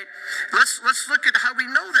 All right? Let's look at how we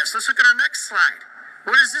know this. Let's look at our next slide.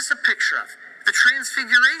 What is this a picture of? The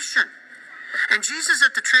Transfiguration. And Jesus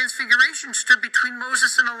at the Transfiguration stood between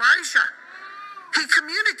Moses and Elijah. He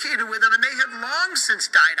communicated with them, and they have long since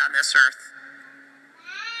died on this earth.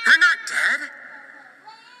 They're not dead.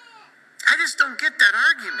 I just don't get that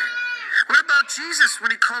argument. What about Jesus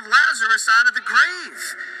when he called Lazarus out of the grave?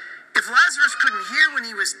 If Lazarus couldn't hear when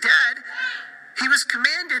he was dead, he was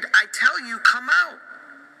commanded, I tell you, come out.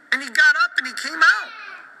 And he got up and he came out.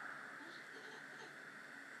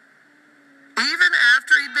 Even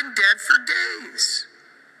after he'd been dead for days.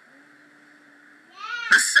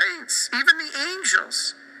 The saints, even the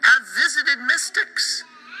angels, have visited mystics,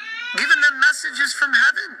 given them messages from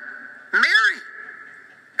heaven. Mary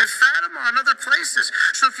at Fatima and other places.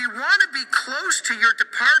 So if you want to be close to your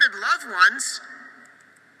departed loved ones,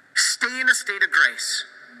 stay in a state of grace.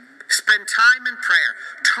 Spend time in prayer.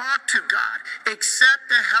 Talk to God. Accept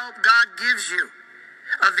the help God gives you.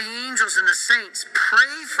 of the angels and the saints,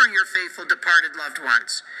 pray for your faithful departed loved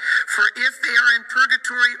ones. For if they are in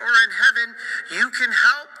purgatory or in heaven, you can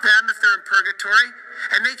help them if they're in purgatory,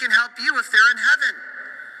 and they can help you if they're in heaven.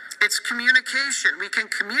 It's communication. We can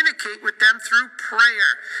communicate with them through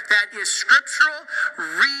prayer. That is scriptural.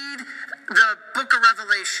 Read the book of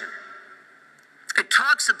Revelation. It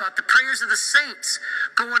talks about the prayers of the saints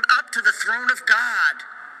going up to the throne of God.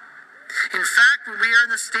 In fact, when we are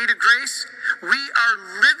in the state of grace, we are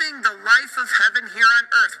living the life of heaven here on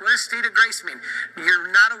earth. What does state of grace mean?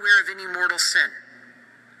 You're not aware of any mortal sin.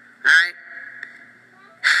 All right?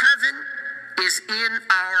 Heaven is in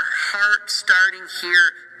our heart starting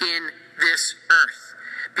here in this earth,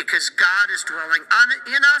 because God is dwelling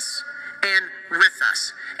in us and with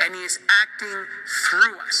us, and he is acting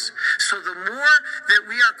through us. So the more that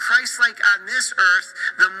we are Christ-like on this earth,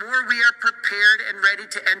 the more we are prepared and ready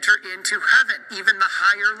to enter into heaven, even the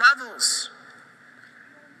higher levels.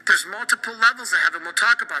 There's multiple levels of heaven. We'll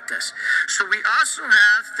talk about this. So we also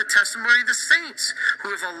have the testimony of the saints, who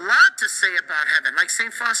have a lot to say about heaven, like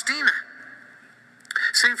St. Faustina.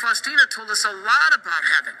 St. Faustina told us a lot about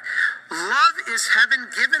heaven. Love is heaven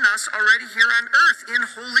given us already here on earth in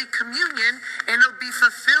Holy Communion, and it'll be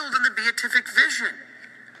fulfilled in the beatific vision.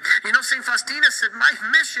 You know, St. Faustina said, my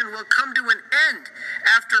mission will come to an end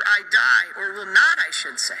after I die, or will not, I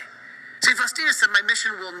should say. St. Faustina said, my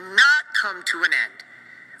mission will not come to an end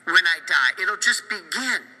when I die. It'll just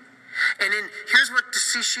begin. And here's what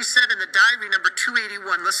she said in the diary, number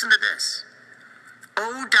 281. Listen to this.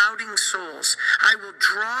 O doubting souls, I will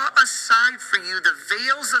draw aside for you the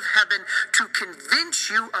veils of heaven to convince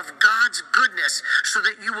you of God's goodness, so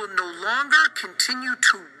that you will no longer continue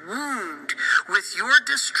to wound with your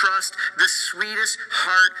distrust the sweetest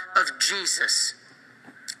heart of Jesus.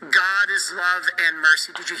 God is love and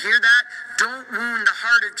mercy. Did you hear that? Don't wound the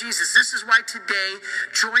heart of Jesus. This is why today,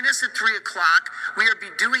 join us at 3 o'clock. We will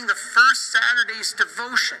be doing the first Saturday's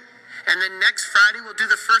devotion. And then next Friday, we'll do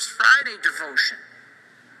the first Friday devotion.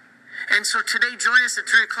 And so today, join us at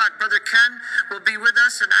 3 o'clock. Brother Ken will be with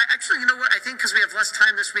us. And actually, you know what? I think because we have less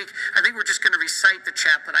time this week, I think we're just going to recite the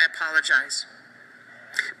chaplet. I apologize.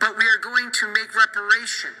 But we are going to make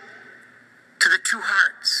reparation to the two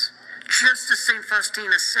hearts, just as St.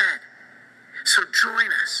 Faustina said. So join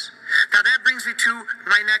us. Now that brings me to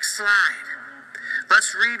my next slide.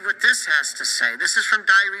 Let's read what this has to say. This is from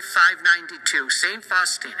Diary 592, St.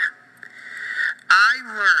 Faustina. I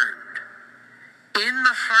learned in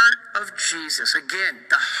the heart of Jesus, again,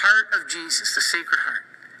 the heart of Jesus, the Sacred Heart,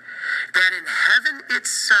 that in heaven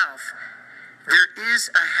itself there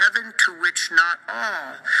is a heaven to which not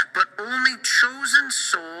all, but only chosen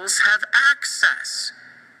souls have access.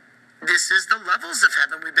 This is the levels of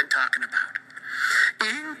heaven we've been talking about.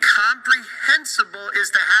 Incomprehensible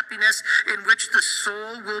is the happiness in which the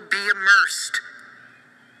soul will be immersed.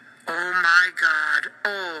 Oh my God,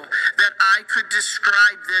 oh, that I could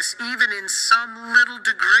describe this even in some little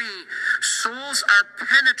degree. Souls are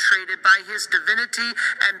penetrated by his divinity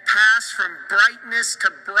and pass from brightness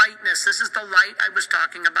to brightness. This is the light I was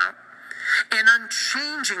talking about. An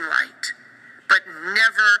unchanging light, but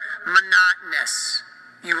never monotonous.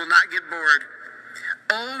 You will not get bored.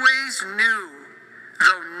 Always new,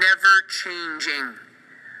 though never changing.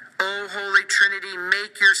 O Holy Trinity,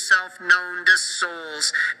 make yourself known to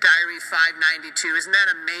souls. Diary 592. Isn't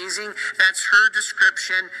that amazing? That's her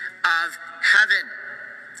description of heaven.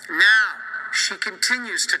 Now, she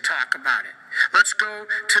continues to talk about it. Let's go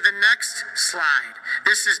to the next slide.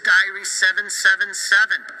 This is Diary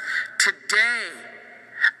 777. Today,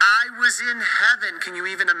 I was in heaven. Can you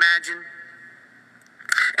even imagine?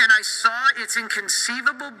 And I saw its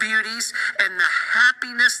inconceivable beauties and the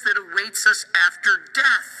happiness that awaits us after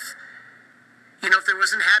death. You know, if there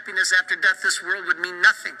wasn't happiness after death, this world would mean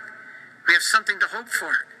nothing. We have something to hope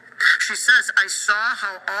for. She says, I saw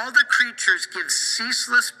how all the creatures give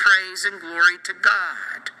ceaseless praise and glory to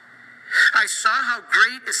God. I saw how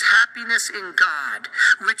great is happiness in God,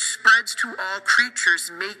 which spreads to all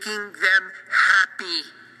creatures, making them happy.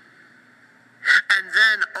 And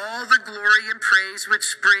then all the glory and praise which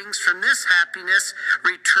springs from this happiness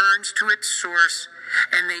returns to its source,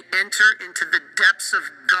 and they enter into the depths of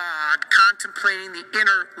God, contemplating the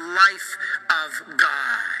inner life of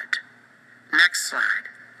God. Next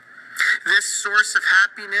slide. This source of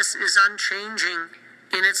happiness is unchanging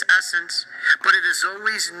in its essence, but it is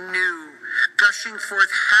always new, gushing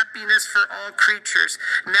forth happiness for all creatures.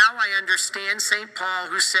 Now I understand St. Paul,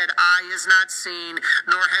 who said, eye is not seen,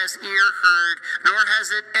 nor has ear heard, nor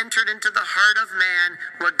has it entered into the heart of man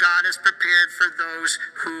what God has prepared for those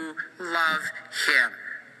who love him.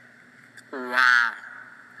 Wow.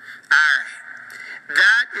 All right.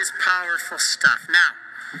 That is powerful stuff. Now,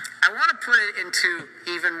 I want to put it into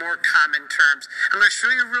even more common terms. I'm going to show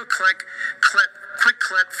you a real quick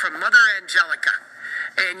clip from Mother Angelica.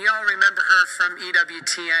 And y'all remember her from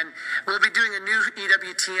EWTN. We'll be doing a new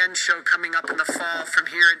EWTN show coming up in the fall from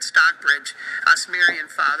here in Stockbridge, us Mary and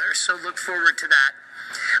Father. So look forward to that.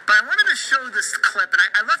 But I wanted to show this clip, and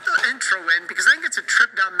I left the intro in because I think it's a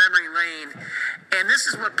trip down memory lane. And this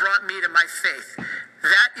is what brought me to my faith.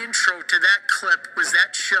 That intro to that clip was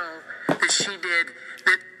that show that she did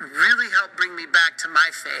that really helped bring me back to my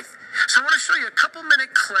faith. So I want to show you a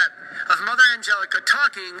couple-minute clip of Mother Angelica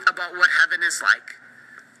talking about what heaven is like.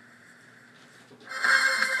 Mother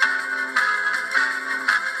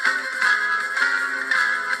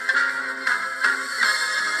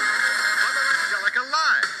Angelica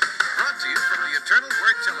Live, brought to you from the Eternal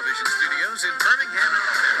Word Television Studios in Birmingham,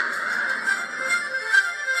 Alabama.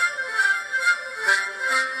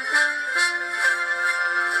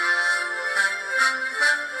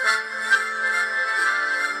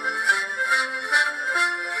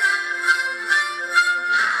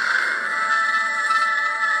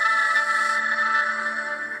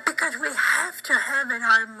 We have to have in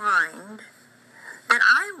our mind that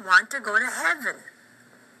I want to go to heaven.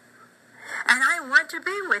 And I want to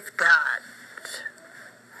be with God.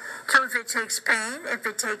 So if it takes pain, if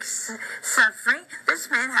it takes suffering, this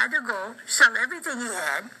man had to go, sell everything he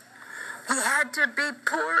had. He had to be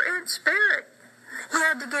poor in spirit. He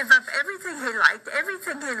had to give up everything he liked,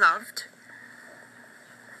 everything he loved,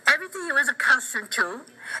 everything he was accustomed to,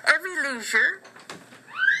 every leisure,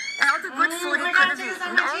 all the good food he could have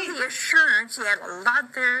eaten, all the assurance. He had a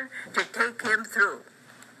lot there to take him through.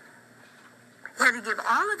 He had to give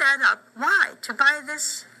all of that up. Why? To buy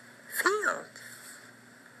this field.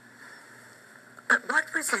 But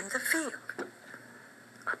what was in the field?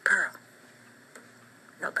 A pearl.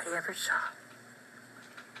 Nobody ever saw.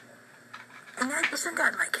 And isn't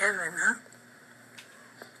that like heaven, huh?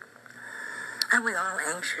 And we're all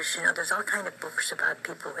anxious, there's all kind of books about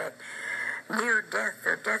people that near death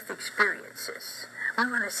or death experiences. We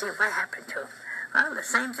want to see what happened to them. Well, the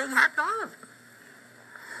same thing happened to all of them.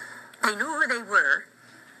 They knew who they were.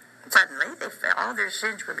 Suddenly, all their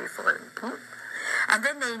sins were before them. And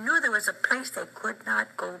then they knew there was a place they could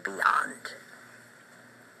not go beyond.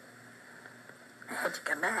 They had to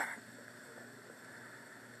come back.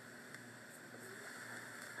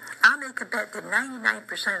 I'll make a bet that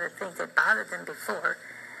 99% of the things that bothered them before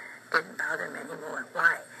didn't bother them anymore.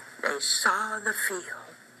 Why? They saw the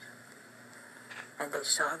field, and they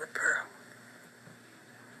saw the pearl.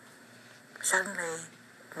 Suddenly,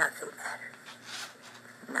 nothing mattered.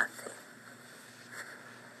 Nothing.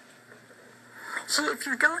 See, if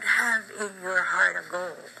you don't have in your heart a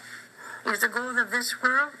goal, is the goal of this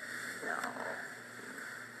world? No.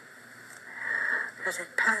 Because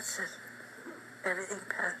it passes. Everything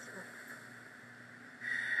passes.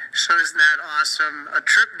 So isn't that awesome? A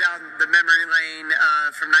trip down the memory lane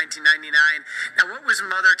from 1999. Now, what was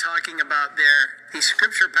Mother talking about there? The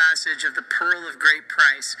scripture passage of the pearl of great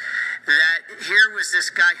price. That here was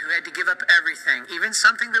this guy who had to give up everything, even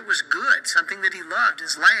something that was good, something that he loved,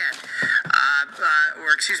 his land,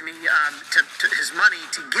 to his money,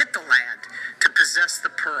 to get the land, to possess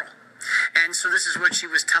the pearl. And so this is what she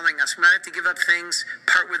was telling us. We might have to give up things,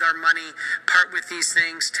 part with our money, part with these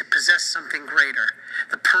things to possess something greater.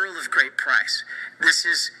 The pearl of great price. This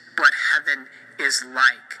is what heaven is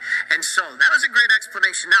like. And so that was a great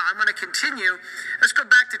explanation. Now I'm going to continue. Let's go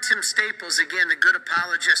back to Tim Staples again, the good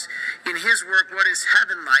apologist, in his work, What is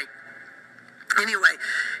Heaven Like? Anyway,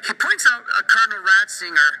 he points out Cardinal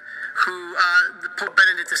Ratzinger, who Pope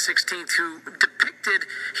Benedict XVI, who depicted,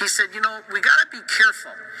 he said, we got to be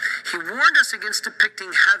careful. He warned us against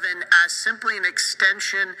depicting heaven as simply an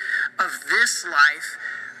extension of this life,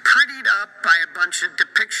 prettied up by a bunch of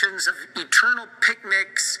depictions of eternal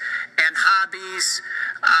picnics and hobbies.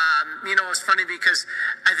 It's funny because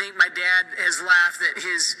I think my dad has laughed that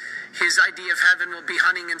his idea of heaven will be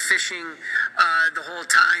hunting and fishing the whole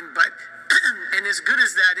time, but and as good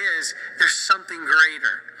as that is, there's something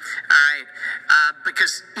greater. All right,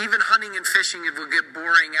 because even hunting and fishing, it will get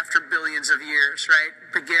boring after billions of years, right?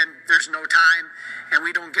 Again, there's no time, and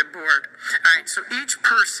we don't get bored. All right, so each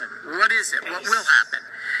person, what is it? What will happen?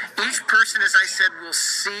 Each person, as I said, will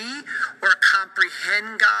see or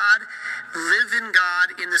comprehend God, live in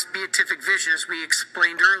God in this beatific vision, as we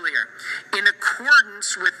explained earlier, in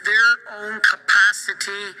accordance with their own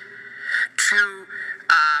capacity to,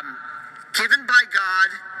 given by God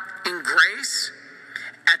in grace,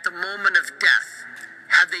 at the moment of death,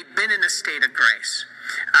 have they been in a state of grace?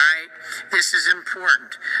 All right, this is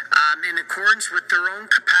important. In accordance with their own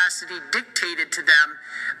capacity dictated to them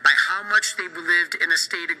by how much they lived in a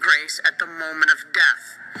state of grace at the moment of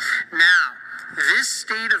death. Now, this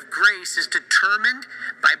state of grace is determined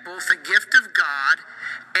by both a gift of God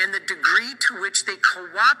and the degree to which they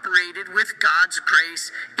cooperated with God's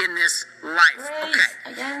grace in this life. Grace.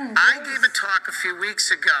 Okay, Again, I grace. gave a talk a few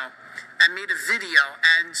weeks ago. I made a video,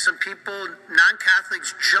 and some people,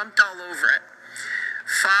 non-Catholics, jumped all over it.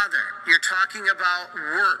 Father, you're talking about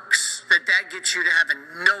works, that gets you to heaven.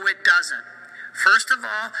 No, it doesn't. First of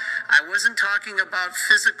all, I wasn't talking about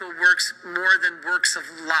physical works more than works of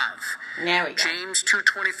love. There we go. James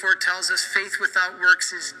 2:24 tells us faith without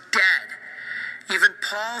works is dead. Even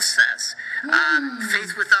Paul says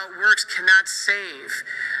faith without works cannot save.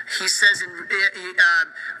 He says in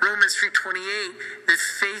Romans 3:28 that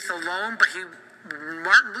faith alone, but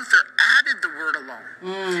Martin Luther added the word alone.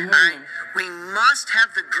 Mm-hmm. All right? We must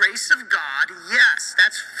have the grace of God. Yes,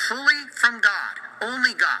 that's fully from God.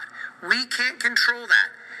 Only God. We can't control that.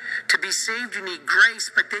 To be saved, you need grace,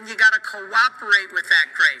 but then you got to cooperate with that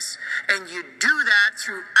grace. And you do that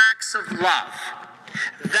through acts of love.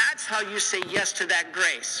 That's how you say yes to that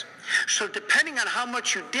grace. So depending on how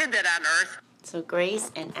much you did that on earth. So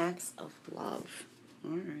grace and acts of love.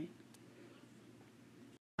 All right.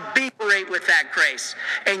 Cooperate with that grace.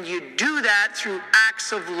 And you do that through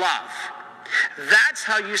acts of love. That's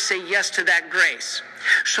how you say yes to that grace.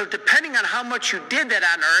 So depending on how much you did that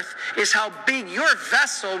on earth is how big your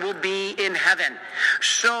vessel will be in heaven.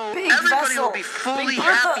 So Big everybody vessel. will be fully Big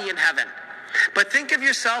happy in heaven. But think of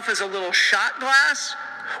yourself as a little shot glass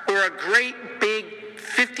or a great big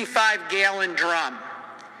 55-gallon drum.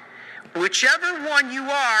 Whichever one you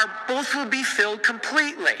are, both will be filled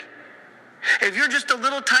completely. If you're just a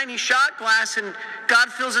little tiny shot glass and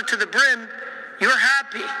God fills it to the brim, you're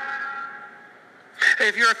happy.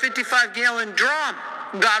 If you're a 55-gallon drum,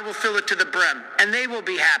 God will fill it to the brim, and they will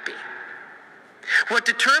be happy. What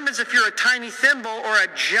determines if you're a tiny thimble or a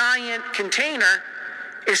giant container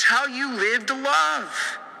is how you live to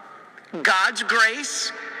love. God's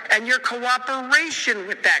grace and your cooperation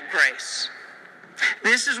with that grace.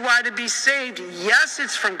 This is why to be saved, yes,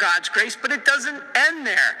 it's from God's grace, but it doesn't end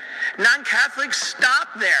there. Non-Catholics stop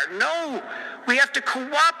there. No, we have to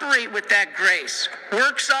cooperate with that grace.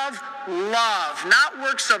 Works of love, not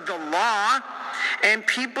works of the law. And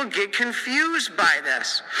people get confused by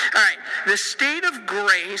this. All right, the state of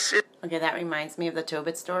grace is... Okay, that reminds me of the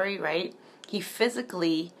Tobit story, right? He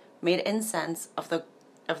physically made incense of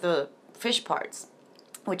the fish parts,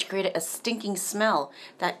 which created a stinking smell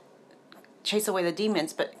that chased away the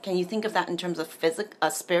demons. But can you think of that in terms of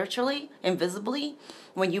spiritually, invisibly?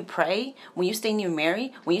 When you pray, when you stay near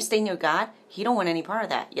Mary, when you stay near God, He don't want any part of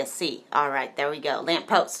that. You see. All right, there we go.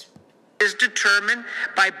 Lamppost. Is determined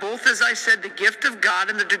by both, as I said, the gift of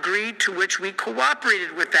God and the degree to which we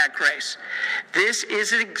cooperated with that grace. This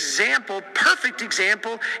is an example, perfect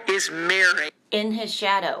example, is Mary. In His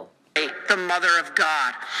shadow. The mother of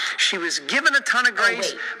God. She was given a ton of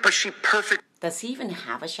grace, but she perfectly... Does He even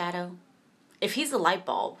have a shadow? If He's a light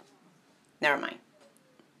bulb, never mind.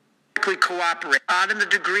 Cooperate. God in the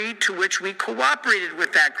degree to which we cooperated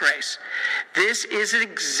with that grace. This is an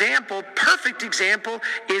example, perfect example,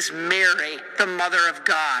 is Mary, the mother of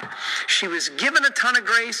God. She was given a ton of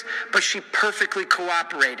grace, but she perfectly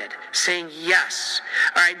cooperated, saying yes.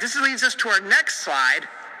 All right, this leads us to our next slide.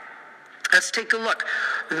 Let's take a look.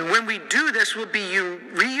 When we do this, we'll be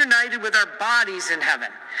reunited with our bodies in heaven.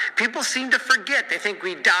 People seem to forget. They think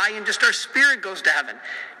we die and just our spirit goes to heaven.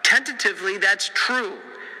 Tentatively, that's true.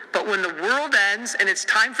 But when the world ends and it's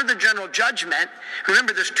time for the general judgment,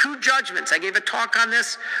 remember there's two judgments. I gave a talk on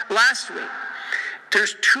this last week.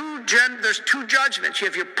 There's two judgments. You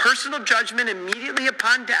have your personal judgment immediately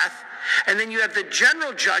upon death, and then you have the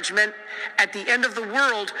general judgment at the end of the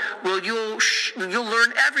world where you'll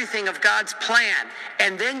learn everything of God's plan,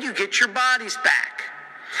 and then you get your bodies back.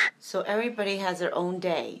 So everybody has their own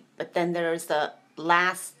day, but then there's the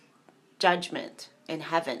last judgment in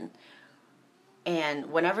heaven.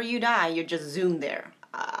 And whenever you die, you're just zoomed there,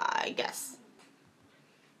 I guess.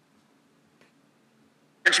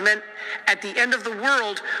 Judgment at the end of the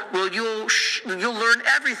world, you'll learn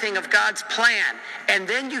everything of God's plan, and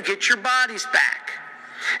then you get your bodies back.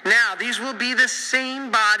 Now, these will be the same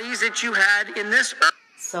bodies that you had in this earth.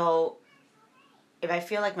 So, if I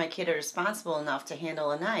feel like my kid is responsible enough to handle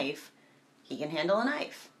a knife, he can handle a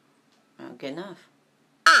knife. Oh, good enough.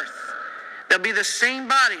 Earth. They'll be the same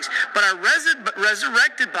bodies, but our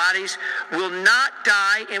resurrected bodies will not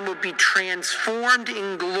die and will be transformed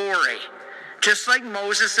in glory. Just like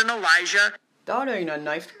Moses and Elijah. That ain't a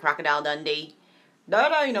knife, Crocodile Dundee.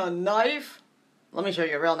 That ain't a knife. Let me show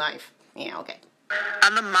you a real knife. Yeah, okay.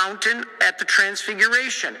 On the mountain at the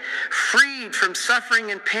Transfiguration, freed from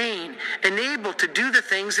suffering and pain, enabled to do the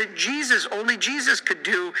things that only Jesus could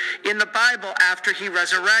do in the Bible after he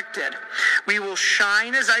resurrected. We will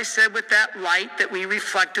shine, as I said, with that light that we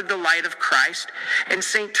reflected the light of Christ. And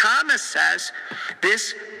St. Thomas says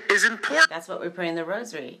this is important. That's what we pray in the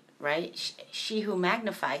rosary, right? She who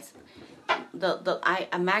magnifies,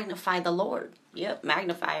 I magnify the Lord. Yep,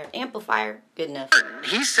 magnifier, amplifier, good enough.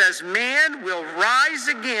 He says man will rise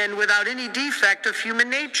again without any defect of human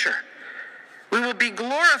nature. We will be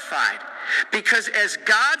glorified because as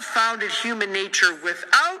God founded human nature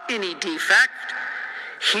without any defect,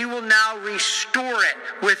 he will now restore it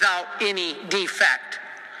without any defect.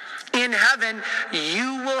 In heaven,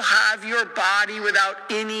 you will have your body without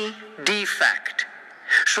any defect.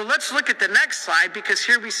 So let's look at the next slide because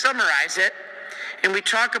here we summarize it. And we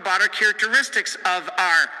talk about our characteristics of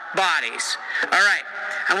our bodies. All right,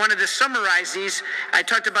 I wanted to summarize these. I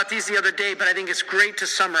talked about these the other day, but I think it's great to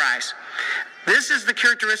summarize. This is the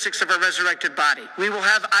characteristics of our resurrected body. We will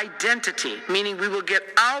have identity, meaning we will get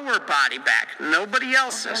our body back, nobody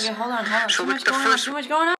else's. Okay, hold on. So look at the first one. Too much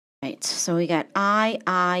going on. Right, so we got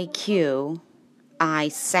IIQ,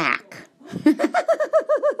 ISAC.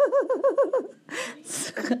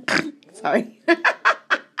 Sorry.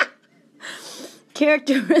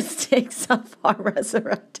 Characteristics of our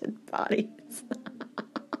resurrected bodies.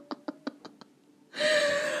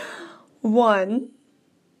 1.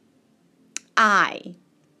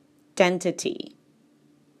 Identity.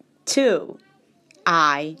 2.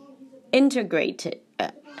 Integrity.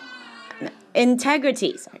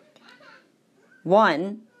 Sorry.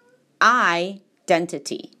 1.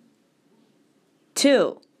 Identity.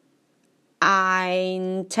 2.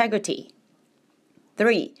 Integrity.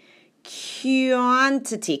 3.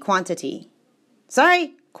 Quantity.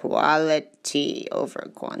 Sorry, quality over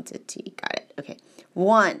quantity. Got it. Okay.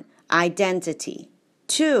 1, identity.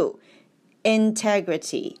 2,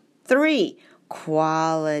 integrity. 3,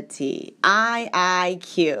 quality.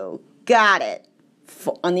 IIQ. Got it.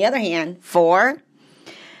 On the other hand, 4,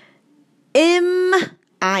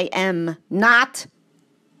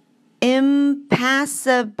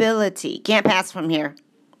 impassibility. Can't pass from here.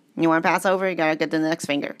 You want to pass over? You gotta get to the next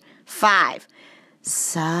finger. 5,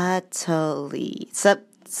 subtlety. Sack.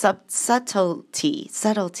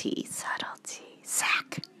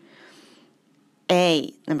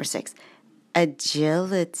 Number 6,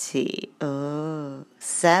 agility.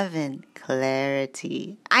 7,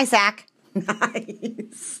 clarity. Isaac.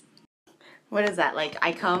 Nice. What is that? Like,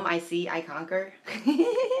 I come, I see, I conquer?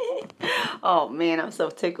 Oh, man, I'm so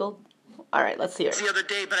tickled. All right, let's hear it. The other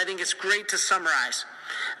day, but I think it's great to summarize.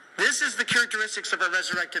 This is the characteristics of our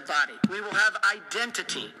resurrected body. We will have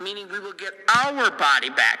identity, meaning we will get our body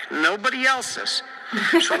back, nobody else's.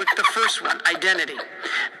 So look at the first one, identity.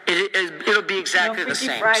 It'll be exactly the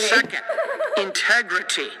same. Friday. Second,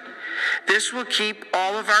 integrity. This will keep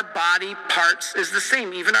all of our body parts is the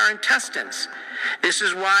same, even our intestines. This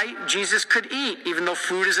is why Jesus could eat, even though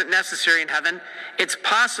food isn't necessary in heaven. It's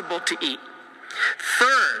possible to eat.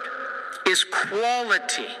 Third is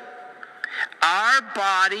quality. Our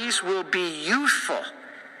bodies will be youthful.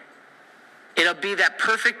 It'll be that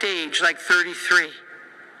perfect age, like 33,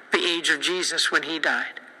 the age of Jesus when he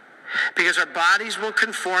died. Because our bodies will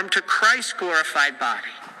conform to Christ's glorified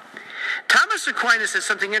body. Thomas Aquinas said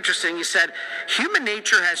something interesting. He said, human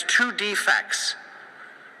nature has 2 defects,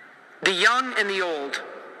 the young and the old.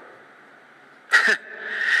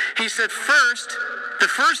 He said, the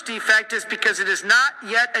first defect is because it has not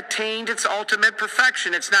yet attained its ultimate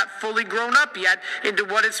perfection. It's not fully grown up yet into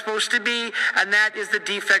what it's supposed to be, and that is the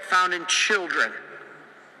defect found in children.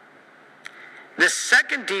 The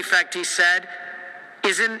second defect, he said,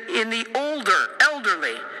 is in the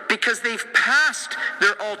elderly, because they've passed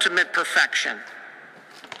their ultimate perfection.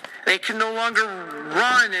 They can no longer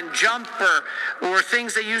run and jump or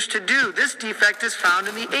things they used to do. This defect is found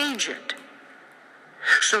in the aged.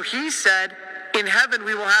 So he said, in heaven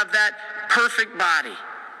we will have that perfect body,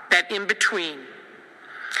 that in-between.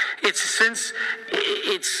 It's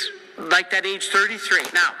like that age 33.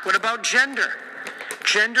 Now, what about gender?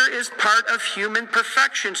 Gender is part of human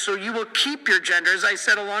perfection, so you will keep your gender. As I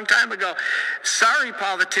said a long time ago, sorry,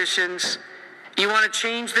 politicians, you want to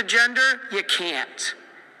change the gender? You can't.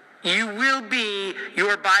 You will be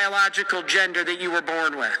your biological gender that you were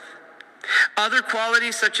born with. Other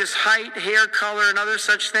qualities such as height, hair color, and other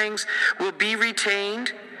such things will be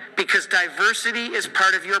retained because diversity is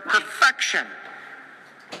part of your perfection.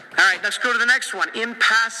 All right, let's go to the next one.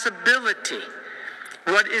 Impassibility.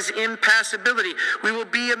 What is impassibility? We will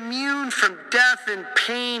be immune from death and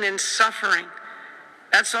pain and suffering.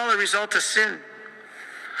 That's all a result of sin.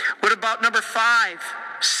 What about number 5?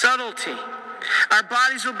 Subtlety. Our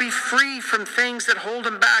bodies will be free from things that hold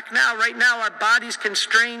them back now. Right now, our body's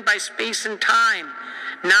constrained by space and time.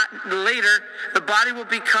 Not later, the body will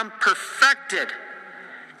become perfected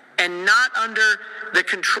and not under the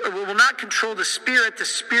control, will not control the spirit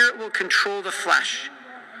will control the flesh.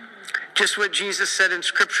 Just what Jesus said in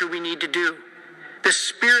Scripture we need to do. The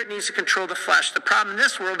spirit needs to control the flesh. The problem in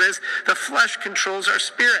this world is the flesh controls our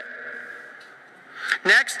spirit.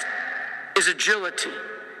 Next is agility.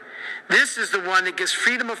 This is the one that gives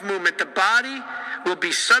freedom of movement. The body will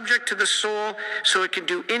be subject to the soul so it can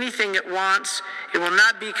do anything it wants. It will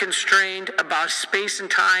not be constrained about space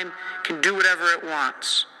and time. It can do whatever it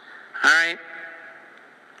wants. All right?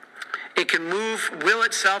 It can will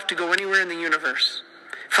itself to go anywhere in the universe.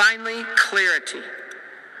 Finally, clarity.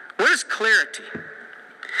 What is clarity?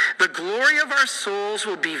 The glory of our souls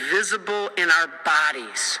will be visible in our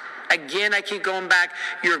bodies. Again, I keep going back.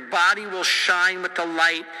 Your body will shine with the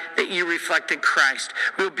light that you reflected Christ.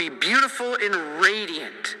 We will be beautiful and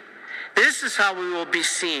radiant. This is how we will be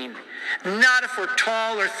seen. Not if we're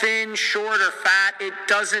tall or thin, short or fat. It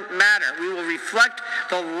doesn't matter. We will reflect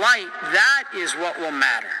the light. That is what will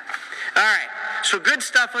matter. All right. So good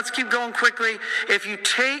stuff. Let's keep going quickly. If you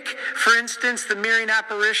take, for instance, the Marian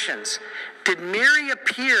apparitions, did Mary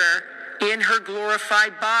appear in her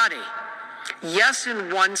glorified body? Yes,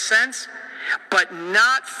 in one sense, but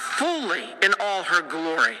not fully in all her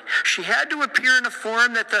glory. She had to appear in a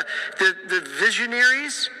form that the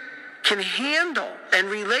visionaries can handle and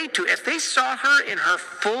relate to. If they saw her in her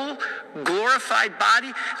full glorified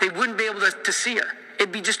body, they wouldn't be able to see her.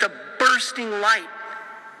 It'd be just a bursting light.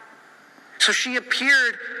 So she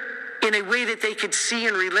appeared in a way that they could see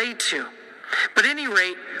and relate to. But at any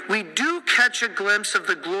rate, we do catch a glimpse of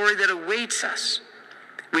the glory that awaits us.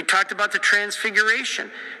 We talked about the transfiguration.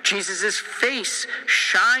 Jesus' face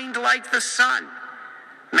shined like the sun.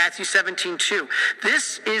 Matthew 17:2.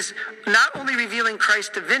 This is not only revealing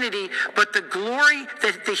Christ's divinity, but the glory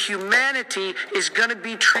that the humanity is going to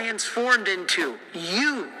be transformed into.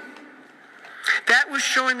 You. That was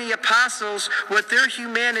showing the apostles what their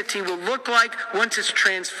humanity will look like once it's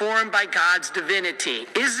transformed by God's divinity.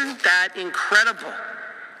 Isn't that incredible?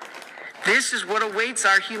 This is what awaits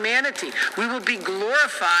our humanity. We will be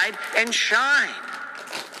glorified and shine.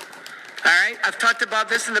 All right, I've talked about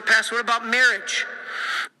this in the past. What about marriage?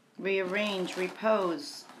 Rearrange,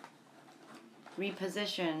 repose,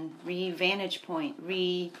 reposition, re-vantage point,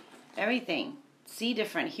 everything. See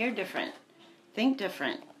different, hear different, think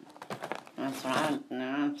different. That's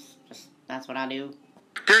what I do.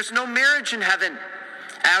 There's no marriage in heaven.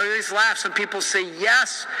 I always laugh. Some people say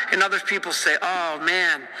yes, and other people say, oh,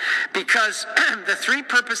 man. Because the 3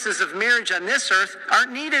 purposes of marriage on this earth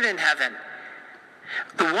aren't needed in heaven.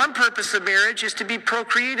 The one purpose of marriage is to be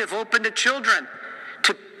procreative, open to children,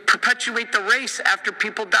 to perpetuate the race after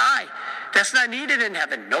people die. That's not needed in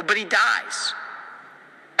heaven. Nobody dies.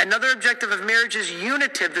 Another objective of marriage is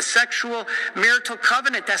unitive, the sexual marital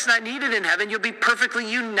covenant. That's not needed in heaven. You'll be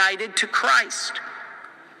perfectly united to Christ.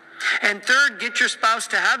 And third, get your spouse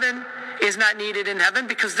to heaven is not needed in heaven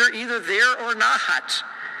because they're either there or not.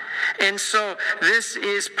 And so this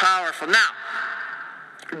is powerful. Now,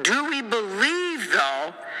 do we believe,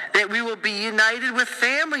 though, that we will be united with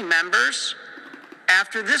family members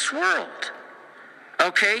after this world?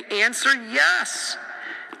 Okay, answer yes.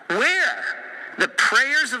 Where? The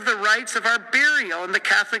prayers of the rites of our burial in the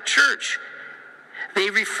Catholic Church. They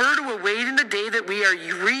refer to awaiting the day that we are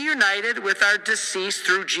reunited with our deceased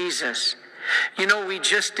through Jesus. You know, we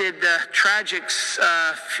just did the tragic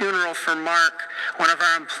funeral for Mark, one of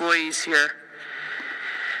our employees here,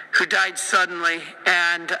 who died suddenly.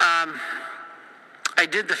 And I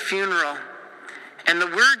did the funeral. And the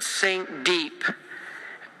words sank deep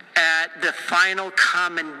at the final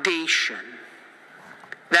commendation.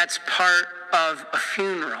 That's part of a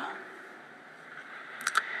funeral.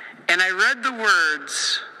 And I read the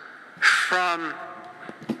words from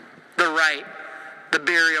the rite, the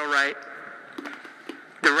burial rite,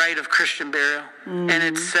 the rite of Christian burial. Mm-hmm. And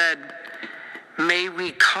it said, may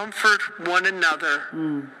we comfort one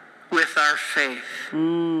another with our faith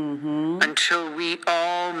until we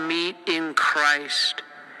all meet in Christ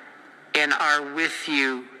and are with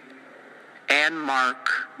you and Mark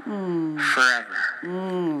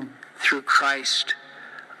forever. Through Christ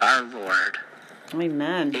our Lord.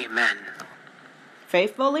 Amen. Amen.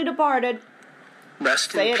 Faithfully departed.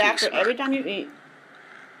 Rest in Say peace. it after every time you eat.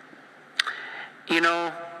 You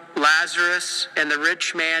know, Lazarus, and the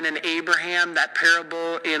rich man and Abraham, that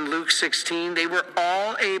parable in Luke 16, they were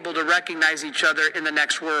all able to recognize each other in the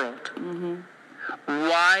next world. Mm-hmm.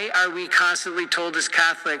 Why are we constantly told as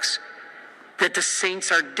Catholics that the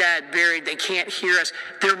saints are dead, buried, they can't hear us?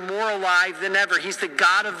 They're more alive than ever. He's the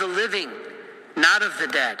God of the living, not of the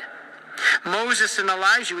dead. Moses and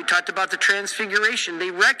Elijah, we talked about the transfiguration.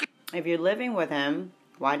 They If you're living with him,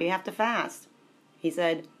 why do you have to fast? He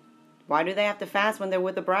said, why do they have to fast when they're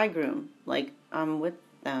with the bridegroom? Like, I'm with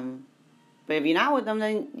them. But if you're not with them,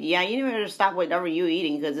 then, yeah, you better stop whatever you're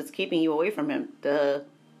eating because it's keeping you away from him. Duh.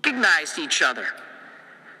 Recognized each other.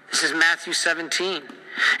 This is Matthew 17.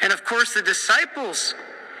 And of course, the disciples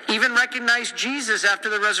even recognized Jesus after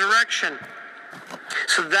the resurrection.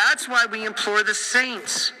 So that's why we implore the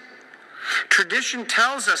saints. Tradition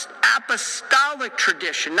tells us, apostolic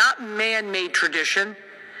tradition, not man-made tradition.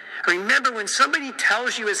 Remember, when somebody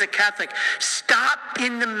tells you as a Catholic, stop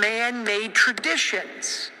in the man-made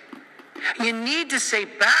traditions, you need to say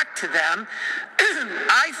back to them,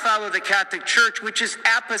 I follow the Catholic Church, which is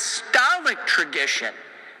apostolic tradition,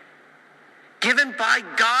 given by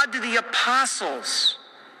God to the apostles.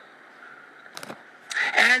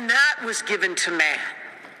 And that was given to man.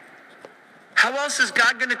 How else is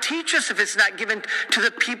God going to teach us if it's not given to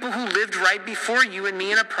the people who lived right before you and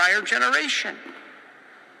me in a prior generation?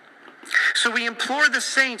 So we implore the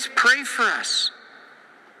saints, pray for us.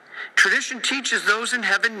 Tradition teaches those in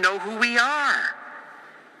heaven know who we are.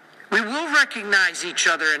 We will recognize each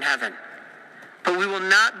other in heaven, but we will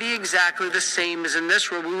not be exactly the same as in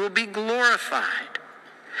this world. We will be glorified.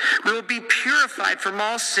 We will be purified from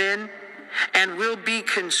all sin, and will be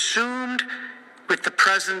consumed with the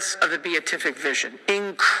presence of the beatific vision.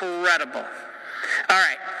 Incredible. All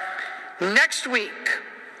right. Next week,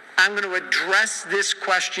 I'm going to address this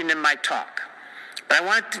question in my talk. But I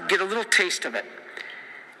wanted to get a little taste of it.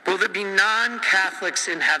 Will there be non-Catholics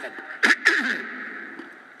in heaven?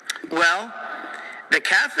 Well, the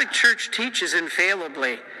Catholic Church teaches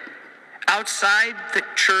infallibly, outside the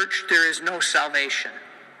church there is no salvation.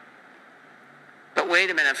 But wait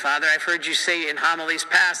a minute, Father, I've heard you say in homilies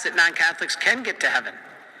past that non-Catholics can get to heaven.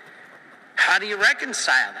 How do you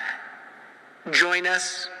reconcile that? Join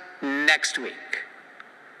us next week.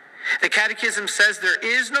 The Catechism says there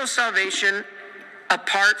is no salvation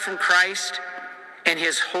apart from Christ and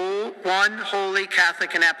his one holy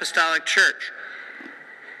Catholic and Apostolic Church.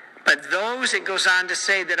 But those, it goes on to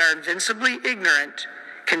say, that are invincibly ignorant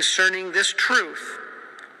concerning this truth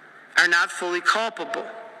are not fully culpable.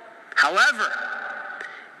 However,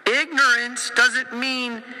 ignorance doesn't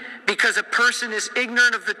mean because a person is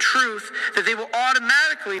ignorant of the truth that they will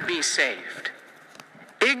automatically be saved.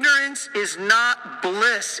 Ignorance is not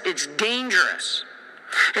bliss, it's dangerous.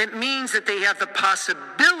 It means that they have the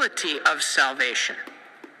possibility of salvation.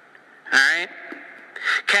 All right?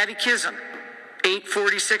 Catechism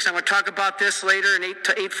 846, I'm going to talk about this later in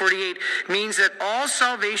 848, means that all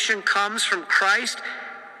salvation comes from Christ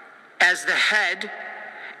as the head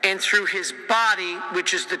and through his body,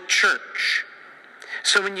 which is the church.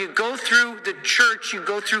 So when you go through the church, you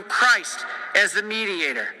go through Christ as the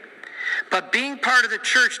mediator. But being part of the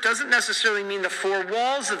church doesn't necessarily mean the four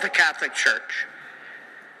walls of the Catholic Church.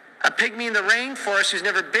 A pygmy in the rainforest who's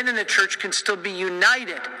never been in a church can still be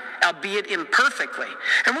united, albeit imperfectly.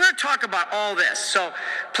 And we're going to talk about all this. So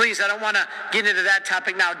please, I don't want to get into that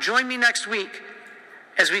topic now. Join me next week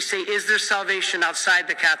as we say, is there salvation outside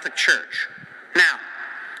the Catholic Church? Now,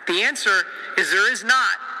 the answer is there is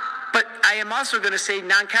not. But I am also going to say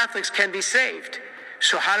non-Catholics can be saved.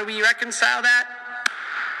 So how do we reconcile that?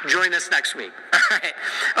 Join us next week. All right.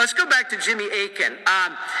 Let's go back to Jimmy Akin.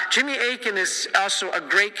 Jimmy Akin is also a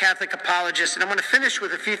great Catholic apologist, and I'm going to finish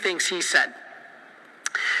with a few things he said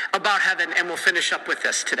about heaven, and we'll finish up with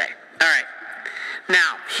this today. All right.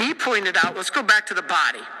 Now, he pointed out, let's go back to the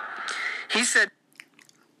body. He said...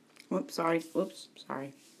 Oops, sorry.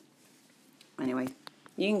 Anyway,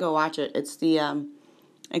 you can go watch it. It's the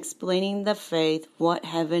Explaining the Faith, What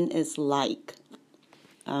Heaven is Like.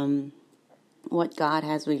 What God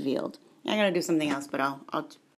has revealed. I'm going to do something else, but I'll